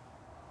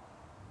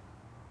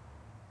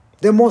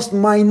 the most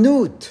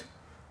minute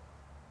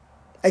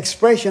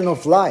expression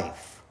of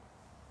life,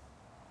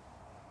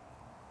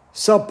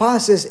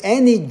 surpasses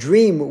any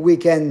dream we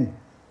can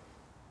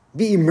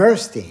be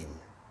immersed in,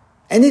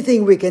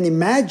 anything we can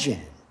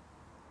imagine.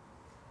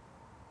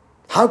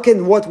 How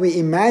can what we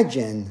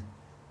imagine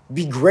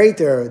be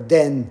greater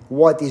than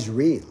what is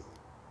real?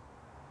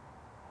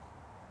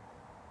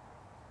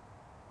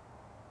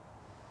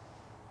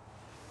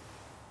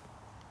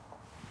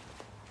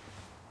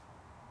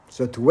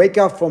 So to wake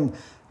up from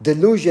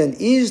delusion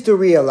is to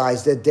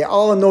realize that there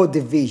are no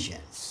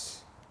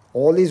divisions.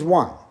 All is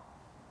one.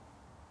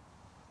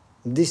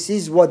 This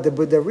is what the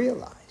Buddha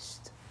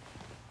realized.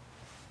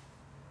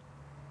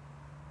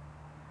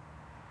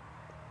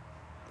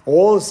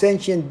 All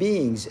sentient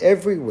beings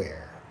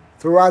everywhere,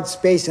 throughout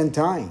space and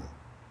time,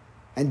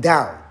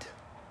 endowed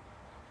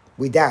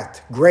with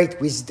that great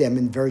wisdom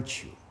and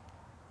virtue.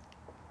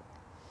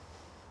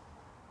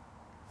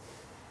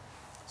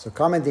 So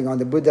commenting on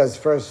the Buddha's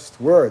first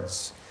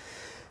words,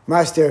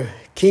 Master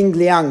King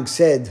Liang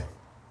said,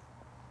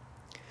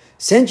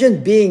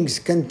 "Sentient beings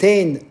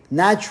contain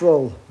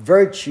natural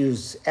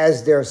virtues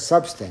as their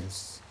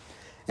substance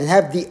and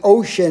have the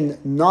ocean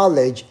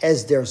knowledge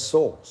as their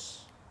source.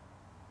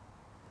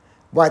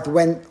 But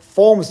when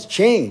forms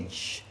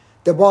change,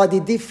 the body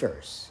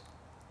differs.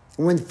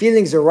 When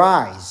feelings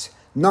arise,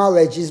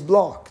 knowledge is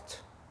blocked.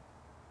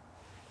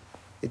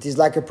 It is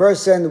like a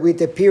person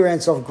with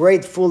appearance of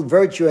grateful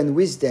virtue and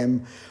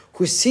wisdom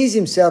who sees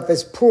himself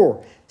as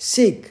poor,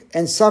 sick,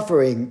 and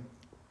suffering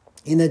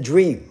in a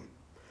dream.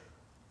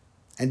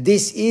 And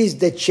this is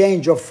the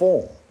change of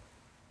form.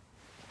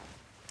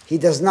 He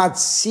does not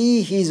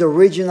see his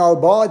original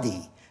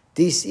body.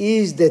 This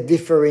is the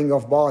differing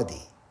of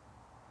body.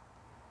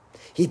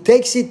 He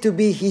takes it to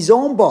be his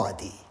own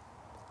body.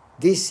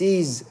 This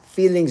is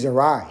feelings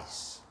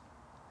arise.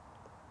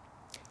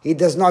 He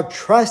does not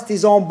trust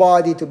his own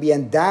body to be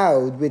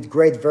endowed with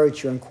great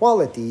virtue and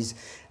qualities,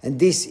 and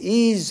this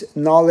is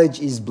knowledge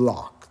is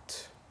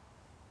blocked."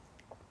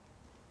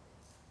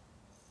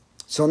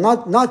 So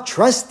not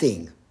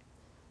trusting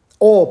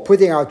or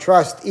putting our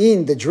trust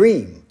in the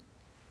dream,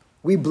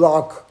 we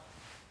block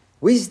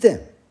wisdom.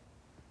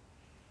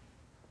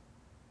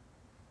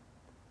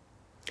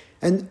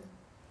 And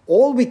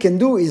all we can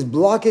do is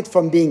block it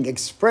from being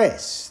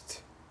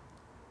expressed.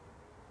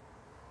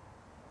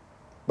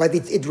 But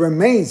it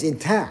remains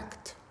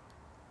intact.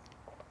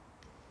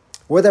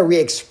 Whether we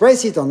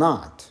express it or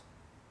not,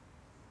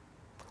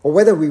 or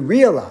whether we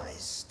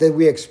realize that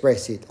we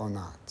express it or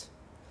not,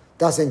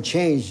 doesn't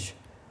change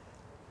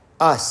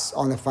us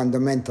on a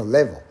fundamental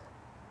level.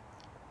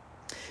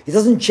 It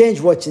doesn't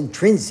change what's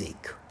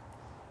intrinsic.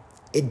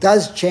 It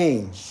does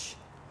change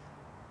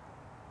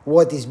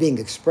what is being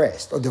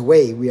expressed, or the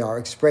way we are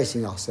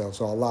expressing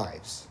ourselves, our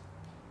lives.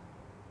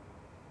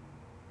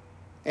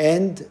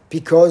 And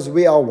because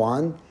we are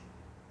one,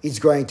 it's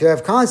going to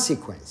have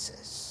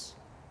consequences.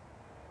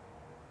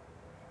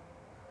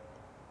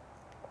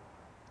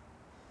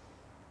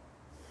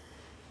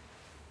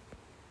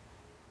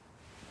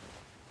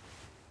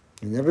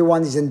 And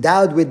everyone is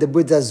endowed with the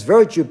Buddha's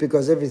virtue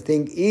because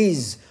everything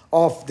is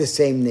of the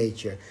same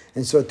nature.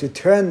 And so to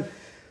turn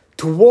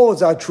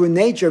towards our true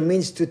nature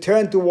means to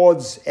turn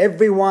towards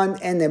everyone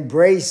and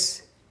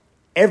embrace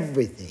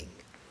everything.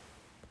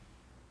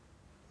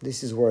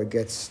 This is where it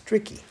gets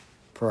tricky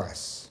for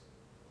us.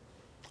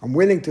 I'm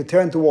willing to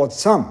turn towards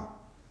some,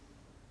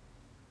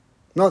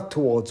 not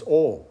towards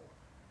all.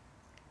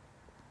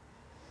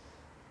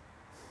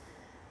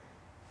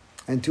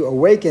 And to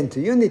awaken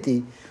to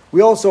unity,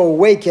 we also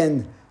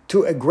awaken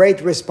to a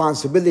great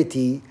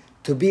responsibility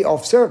to be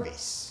of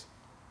service.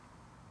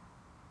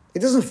 It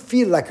doesn't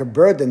feel like a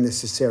burden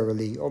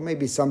necessarily, or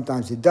maybe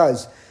sometimes it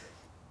does,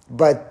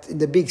 but in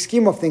the big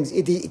scheme of things,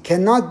 it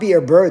cannot be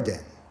a burden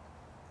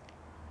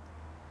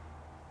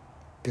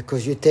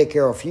because you take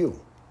care of you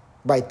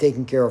by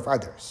taking care of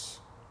others.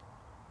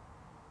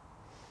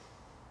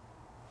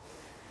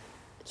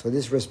 So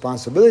this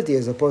responsibility,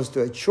 as opposed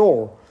to a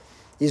chore,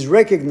 is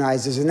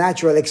recognized as a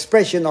natural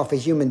expression of a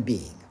human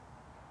being.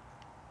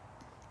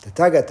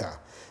 Tathagata,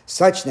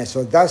 suchness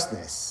or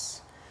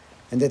thusness,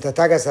 and the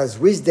Tathagata's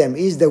wisdom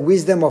is the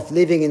wisdom of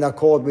living in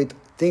accord with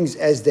things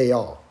as they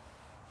are,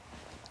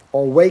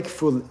 or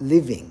wakeful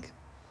living.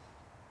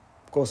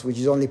 Of course, which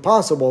is only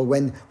possible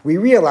when we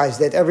realize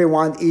that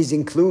everyone is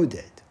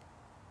included.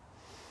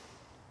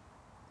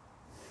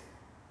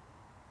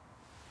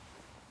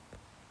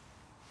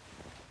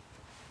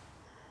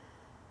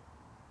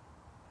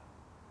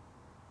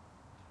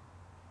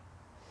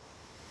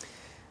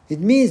 It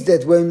means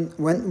that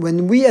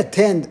when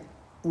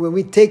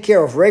we take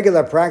care of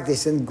regular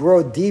practice and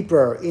grow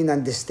deeper in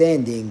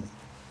understanding,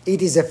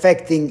 it is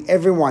affecting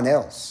everyone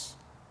else.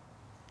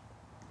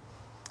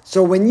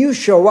 So when you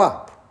show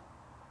up,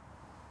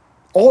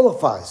 all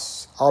of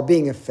us are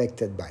being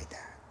affected by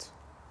that.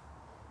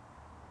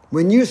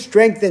 When you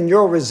strengthen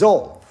your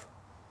resolve,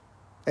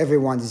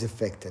 everyone is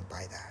affected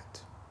by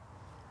that.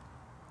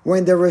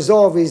 When the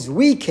resolve is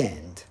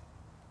weakened,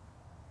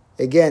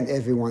 again,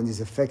 everyone is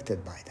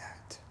affected by that.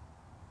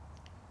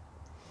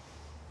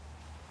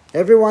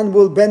 Everyone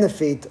will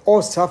benefit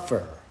or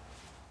suffer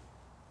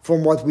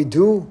from what we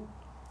do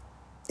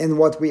and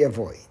what we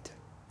avoid.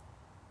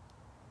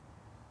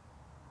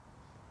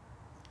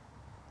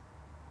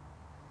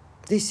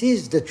 This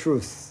is the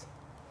truth.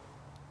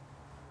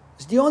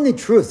 It's the only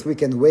truth we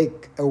can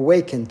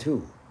awaken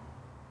to.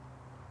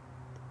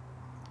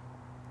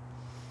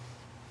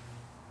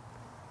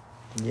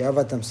 In the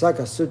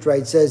Avatamsaka Sutra,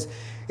 it says,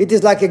 it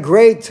is like a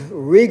great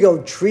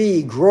regal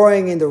tree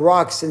growing in the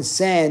rocks and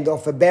sand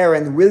of a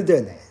barren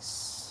wilderness.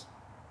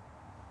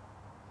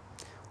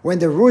 When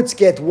the roots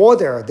get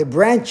water, the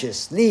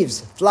branches,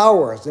 leaves,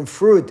 flowers, and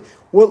fruit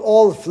will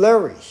all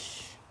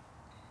flourish.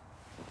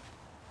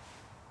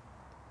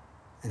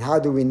 And how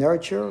do we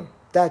nurture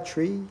that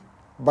tree?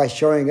 By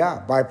showing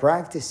up, by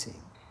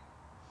practicing.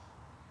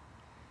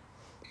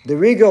 The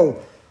regal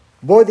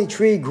Bodhi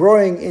tree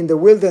growing in the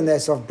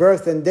wilderness of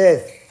birth and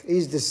death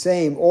is the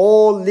same.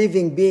 All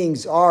living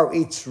beings are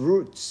its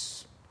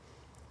roots.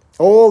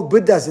 All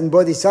Buddhas and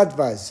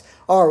Bodhisattvas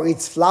are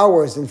its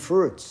flowers and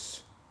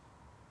fruits.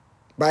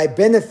 By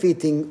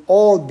benefiting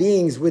all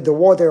beings with the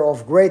water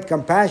of great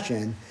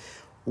compassion,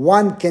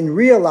 one can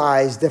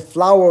realize the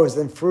flowers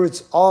and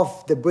fruits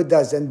of the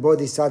Buddhas and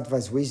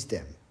Bodhisattvas'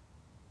 wisdom.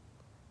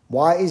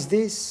 Why is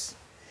this?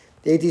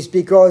 It is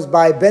because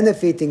by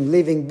benefiting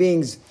living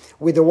beings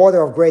with the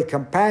water of great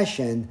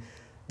compassion,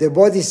 the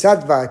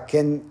Bodhisattva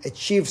can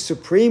achieve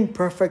supreme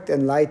perfect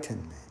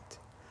enlightenment.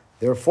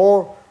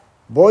 Therefore,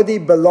 Bodhi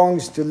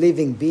belongs to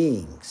living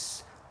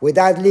beings.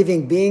 Without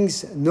living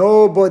beings,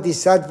 no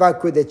Bodhisattva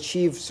could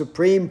achieve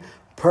supreme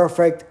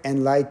perfect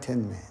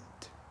enlightenment.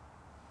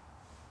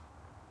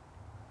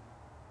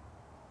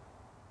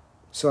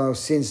 So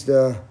since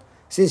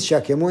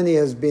Shakyamuni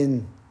has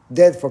been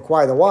dead for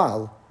quite a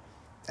while,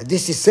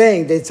 this is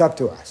saying that it's up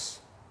to us.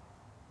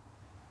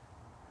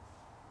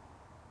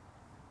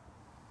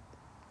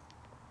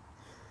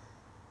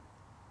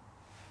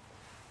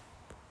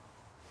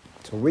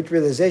 So with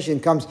realization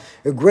comes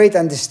a great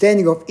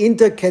understanding of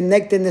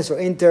interconnectedness or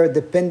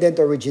interdependent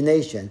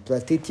origination,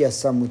 pratitya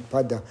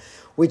samutpada,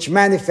 which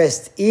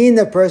manifests in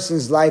a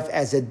person's life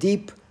as a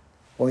deep,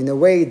 or in a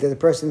way that the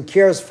person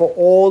cares for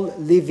all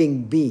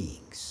living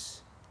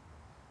beings.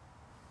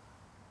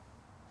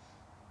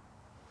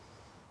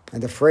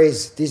 And the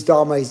phrase, this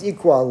Dharma is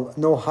equal,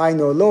 no high,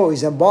 no low,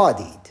 is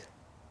embodied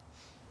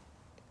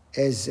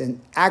as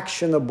an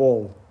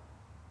actionable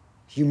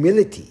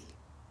humility.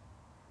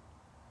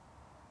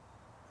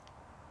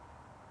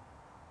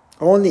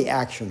 Only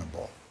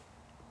actionable.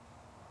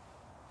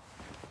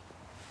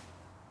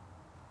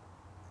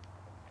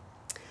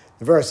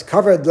 The verse,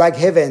 covered like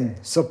heaven,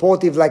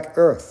 supportive like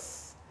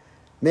earth,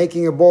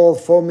 making a ball,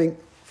 forming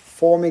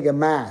a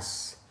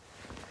mass,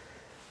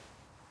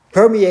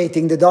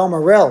 permeating the Dharma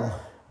realm.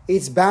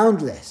 It's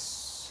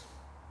boundless.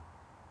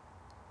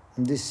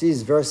 And this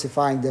is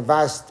versifying the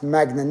vast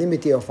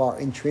magnanimity of our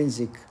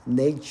intrinsic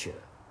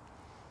nature,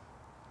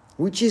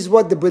 which is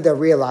what the Buddha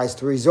realized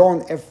through his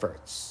own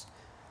efforts,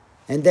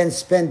 and then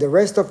spent the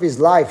rest of his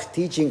life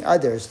teaching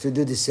others to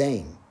do the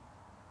same.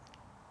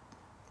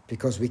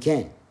 Because we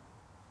can.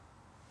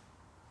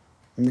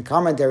 In the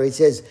commentary it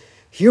says,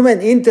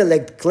 human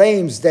intellect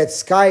claims that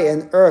sky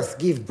and earth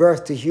give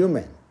birth to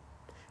human.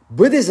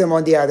 Buddhism,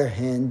 on the other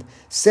hand,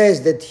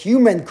 says that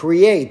human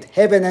create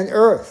heaven and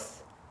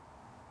earth.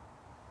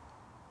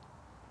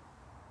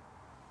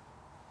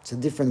 It's a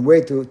different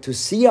way to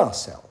see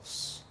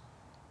ourselves.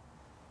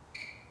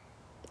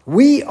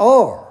 We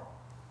are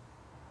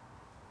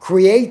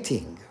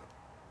creating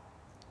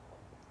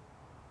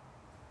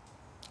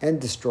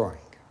and destroying.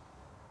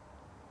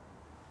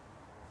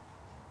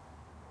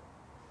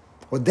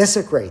 or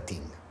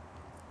desecrating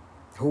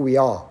who we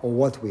are or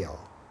what we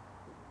are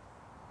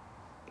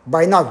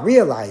by not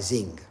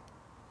realizing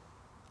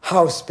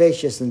how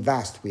spacious and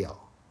vast we are.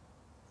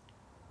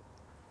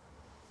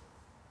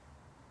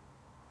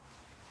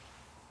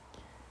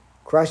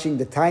 Crushing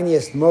the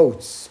tiniest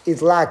motes,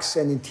 it lacks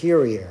an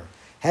interior.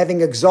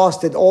 Having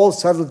exhausted all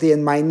subtlety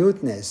and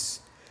minuteness,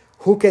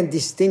 who can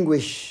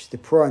distinguish the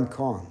pro and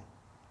con?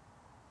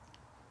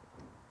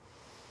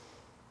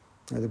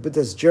 Now, the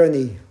Buddha's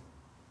journey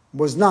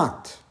was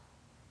not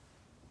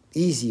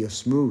easy or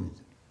smooth,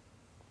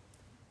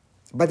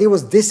 but he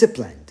was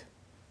disciplined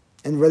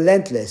and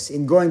relentless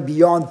in going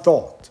beyond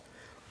thought,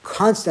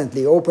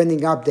 constantly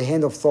opening up the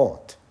hand of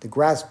thought, the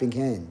grasping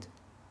hand,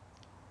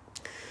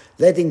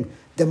 letting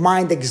the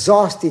mind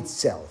exhaust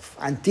itself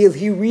until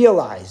he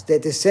realized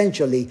that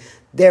essentially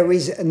there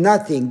is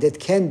nothing that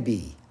can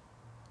be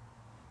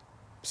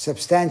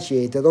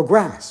substantiated or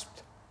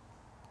grasped.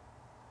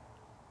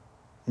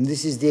 And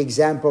this is the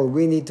example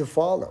we need to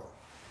follow.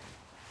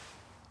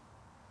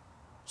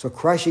 So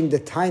crushing the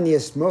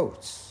tiniest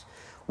motes,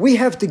 we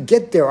have to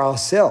get there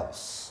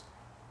ourselves.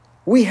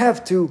 We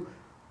have to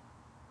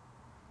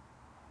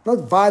not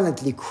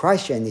violently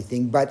crush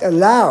anything, but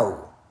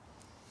allow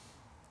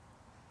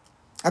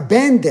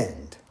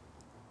abandoned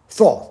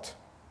thought,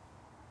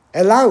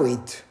 allow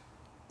it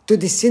to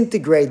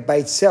disintegrate by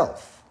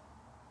itself.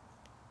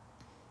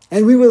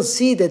 And we will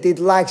see that it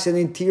lacks an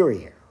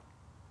interior,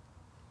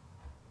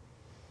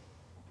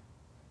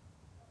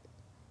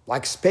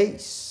 like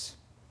space.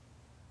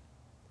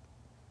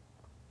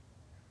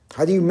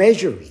 How do you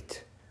measure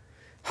it?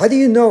 How do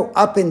you know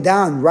up and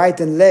down, right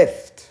and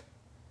left,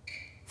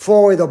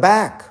 forward or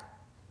back?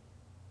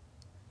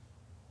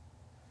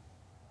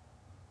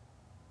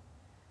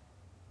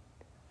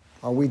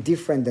 Are we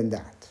different than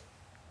that?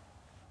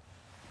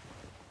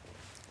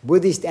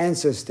 Buddhist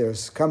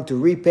ancestors come to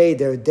repay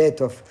their debt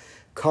of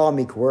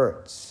karmic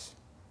words.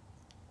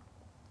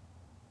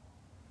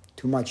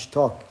 Too much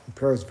talk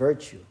impairs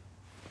virtue.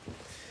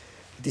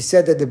 It is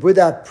said that the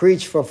Buddha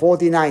preached for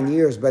 49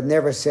 years but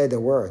never said a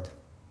word.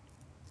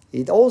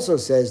 It also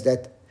says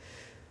that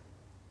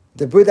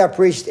the Buddha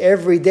preached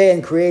every day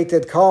and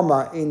created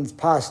karma in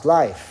past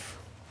life.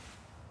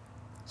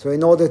 So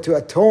in order to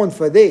atone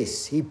for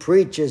this, he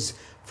preaches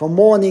from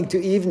morning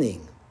to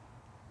evening.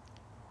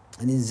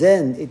 And in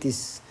Zen, it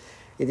is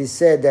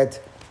said that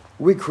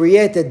we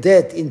created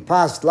debt in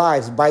past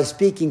lives by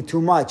speaking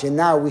too much, and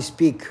now we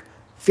speak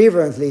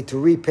fervently to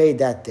repay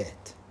that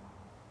debt.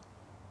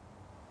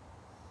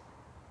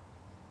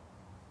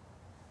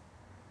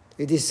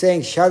 It is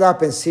saying, shut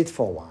up and sit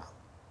for a while.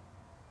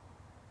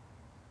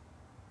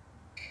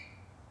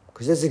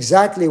 Because that's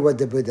exactly what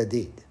the Buddha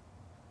did.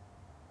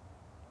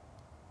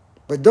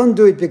 But don't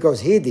do it because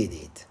he did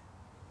it.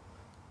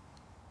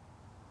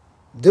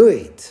 Do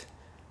it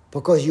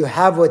because you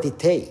have what it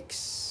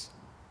takes,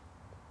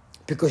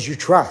 because you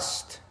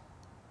trust.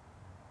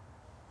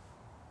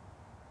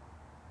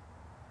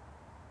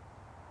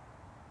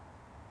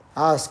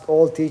 Ask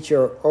old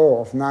teacher O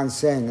of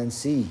Nansen and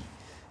see.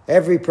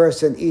 Every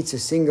person eats a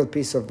single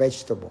piece of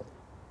vegetable.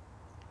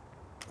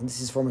 And this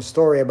is from a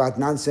story about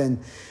Nansen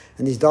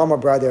and his Dharma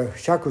brother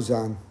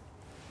Shakuzan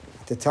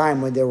at the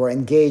time when they were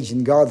engaged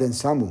in garden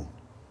samu.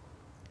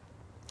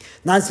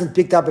 Nansen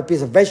picked up a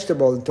piece of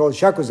vegetable and told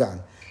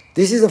Shakuzan,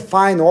 "This is a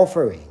fine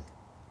offering.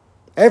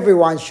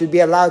 Everyone should be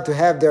allowed to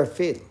have their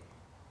fill."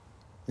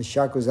 And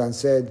Shakuzan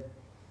said,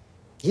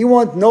 "He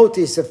won't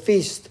notice a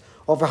feast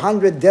of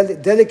 100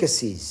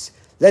 delicacies,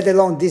 let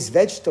alone this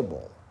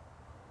vegetable."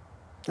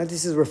 And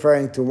this is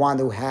referring to one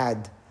who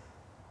had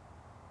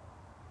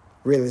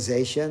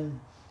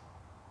realization.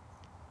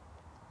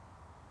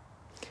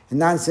 And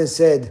Nansen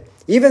said,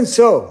 "Even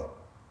so,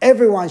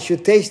 everyone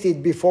should taste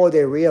it before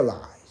they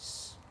realize.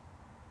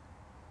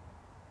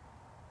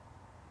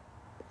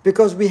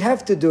 Because we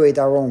have to do it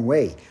our own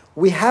way.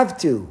 We have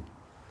to.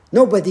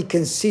 Nobody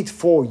can sit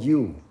for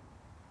you.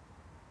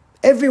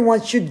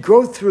 Everyone should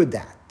go through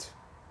that.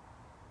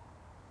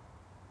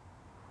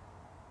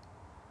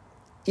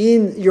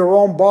 In your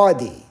own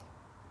body,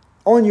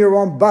 on your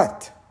own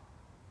butt,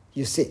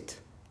 you sit.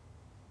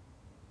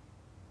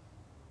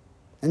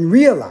 And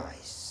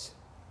realize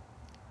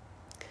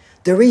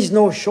there is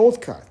no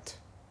shortcut.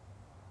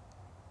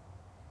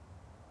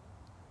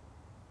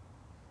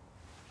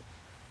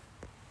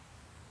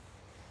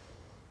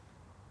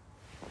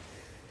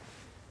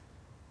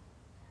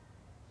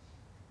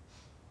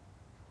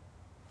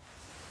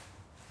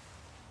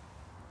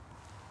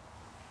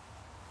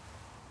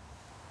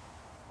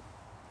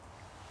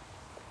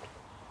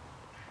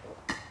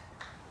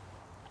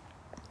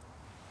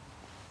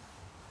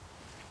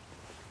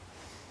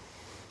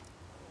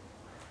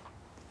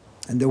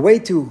 And the way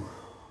to,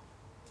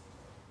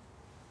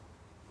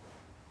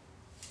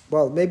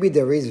 well, maybe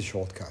there is a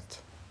shortcut.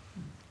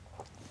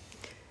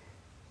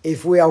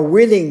 If we are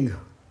willing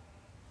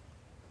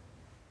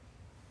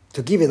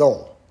to give it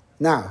all,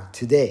 now,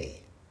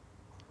 today,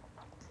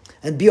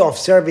 and be of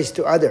service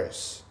to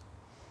others,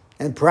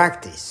 and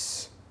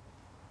practice,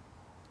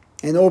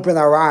 and open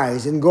our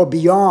eyes, and go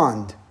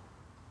beyond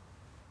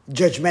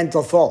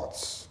judgmental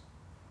thoughts.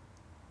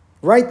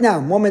 Right now,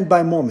 moment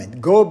by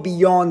moment, go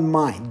beyond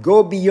mind.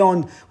 Go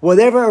beyond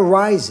whatever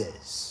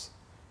arises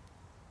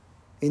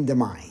in the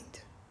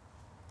mind.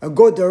 And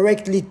go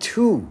directly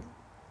to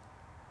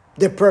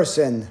the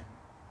person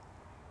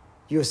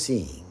you're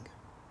seeing.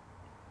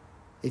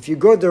 If you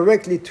go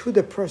directly to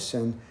the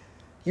person,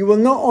 you will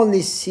not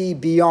only see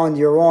beyond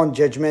your own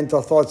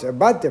judgmental thoughts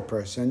about the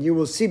person, you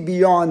will see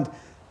beyond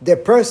the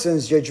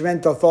person's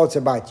judgmental thoughts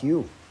about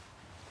you.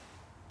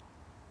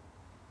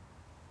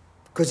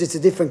 Because it's a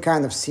different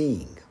kind of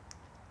seeing.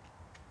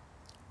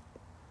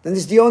 And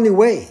it's the only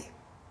way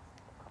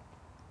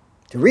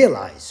to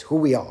realize who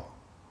we are.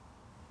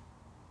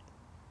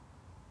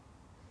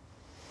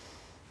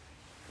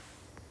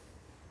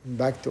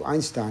 Back to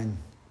Einstein.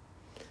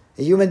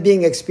 A human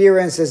being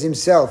experiences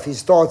himself,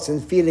 his thoughts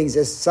and feelings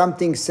as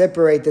something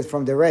separated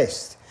from the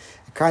rest,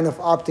 a kind of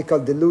optical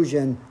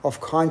delusion of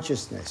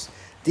consciousness.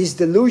 This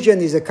delusion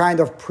is a kind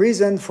of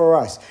prison for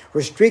us,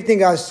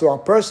 restricting us to our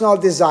personal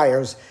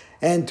desires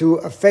and to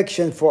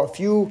affection for a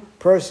few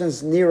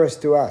persons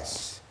nearest to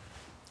us.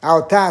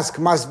 Our task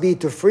must be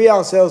to free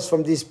ourselves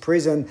from this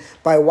prison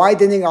by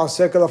widening our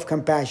circle of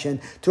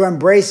compassion, to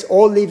embrace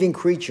all living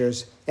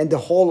creatures and the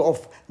whole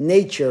of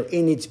nature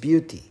in its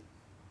beauty.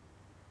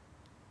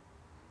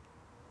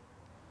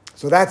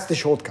 So that's the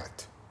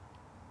shortcut.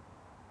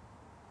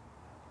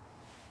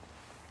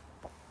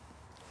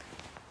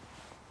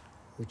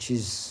 Which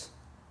is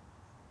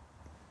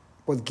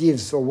what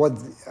gives, or what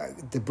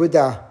the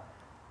Buddha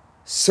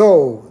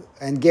saw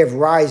and gave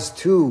rise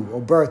to, or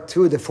birth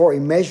to, the four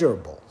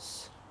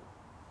immeasurables.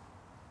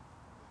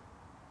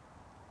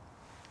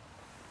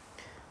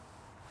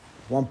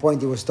 At one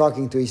point he was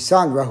talking to his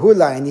son,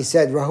 Rahula, and he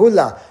said,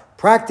 Rahula,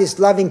 practice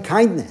loving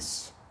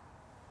kindness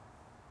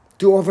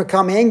to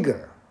overcome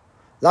anger.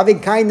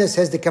 Loving kindness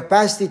has the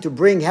capacity to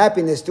bring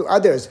happiness to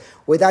others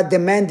without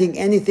demanding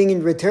anything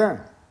in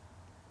return.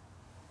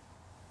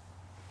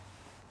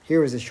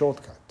 Here is a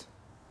shortcut.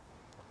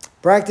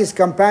 Practice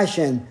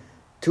compassion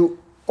to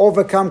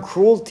overcome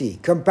cruelty.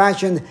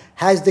 Compassion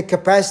has the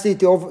capacity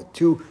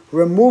to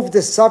remove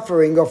the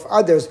suffering of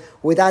others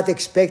without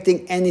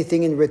expecting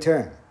anything in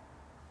return.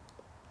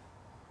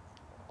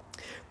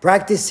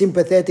 Practice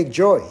sympathetic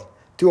joy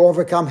to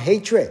overcome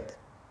hatred.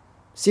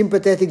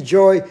 Sympathetic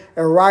joy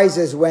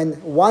arises when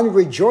one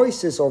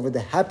rejoices over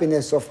the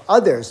happiness of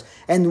others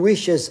and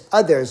wishes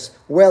others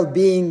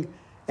well-being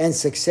and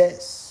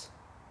success.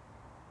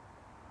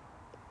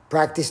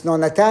 Practice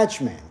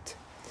non-attachment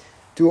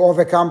to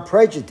overcome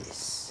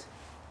prejudice.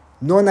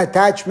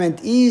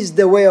 Non-attachment is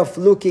the way of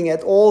looking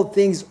at all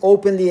things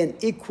openly and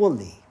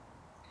equally.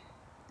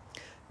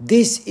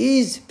 This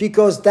is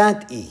because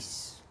that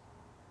is.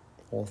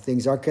 All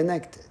things are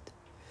connected.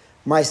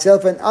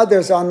 Myself and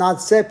others are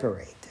not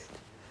separated.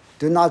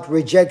 Do not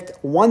reject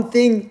one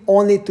thing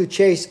only to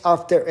chase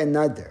after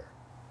another.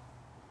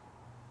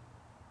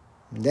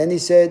 And then he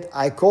said,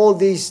 I call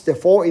these the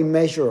four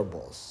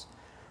immeasurables.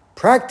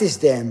 Practice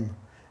them,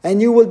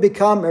 and you will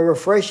become a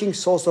refreshing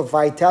source of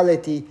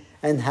vitality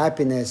and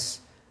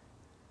happiness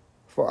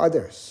for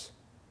others.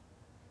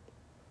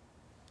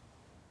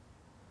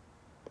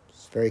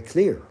 It's very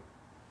clear.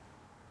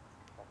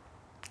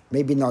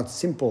 Maybe not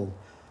simple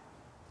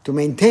to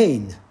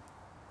maintain,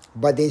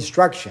 but the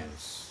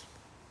instructions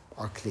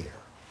are clear.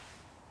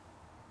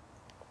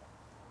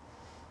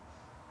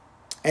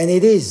 And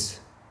it is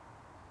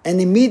an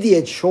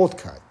immediate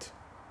shortcut,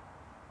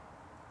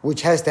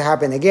 which has to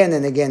happen again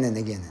and again and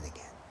again and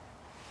again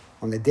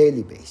on a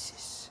daily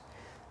basis.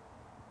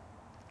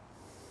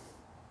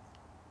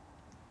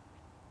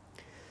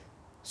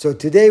 So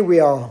today we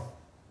are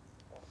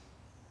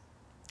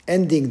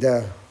ending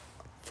the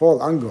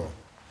fall Ango,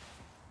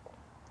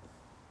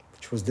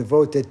 which was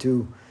devoted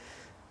to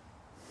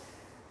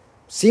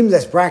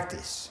seamless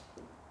practice.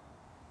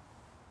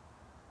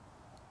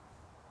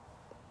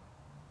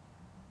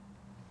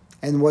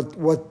 And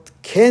what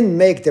can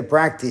make the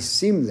practice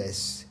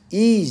seamless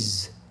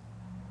is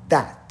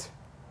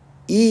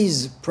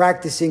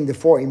practicing the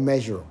four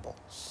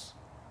immeasurables,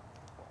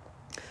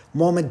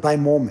 moment by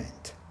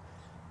moment,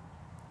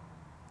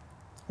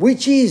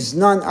 which is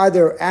none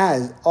other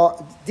as,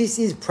 this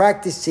is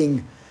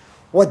practicing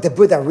what the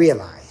Buddha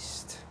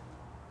realized.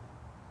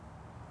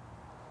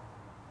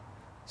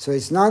 So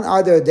it's none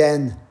other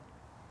than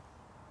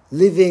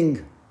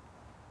living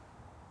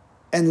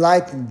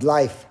enlightened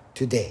life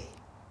today.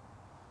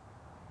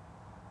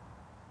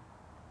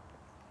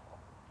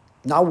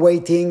 Not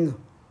waiting,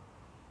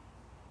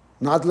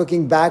 not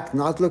looking back,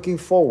 not looking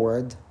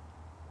forward,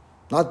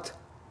 not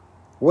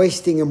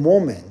wasting a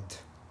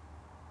moment,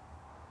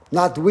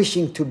 not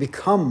wishing to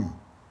become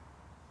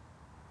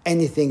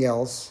anything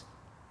else,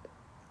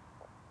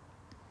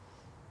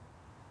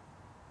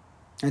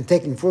 and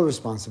taking full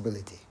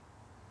responsibility.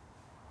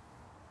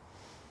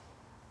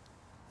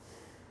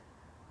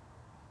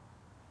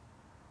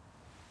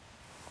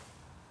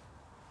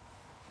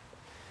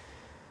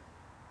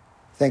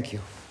 Thank you.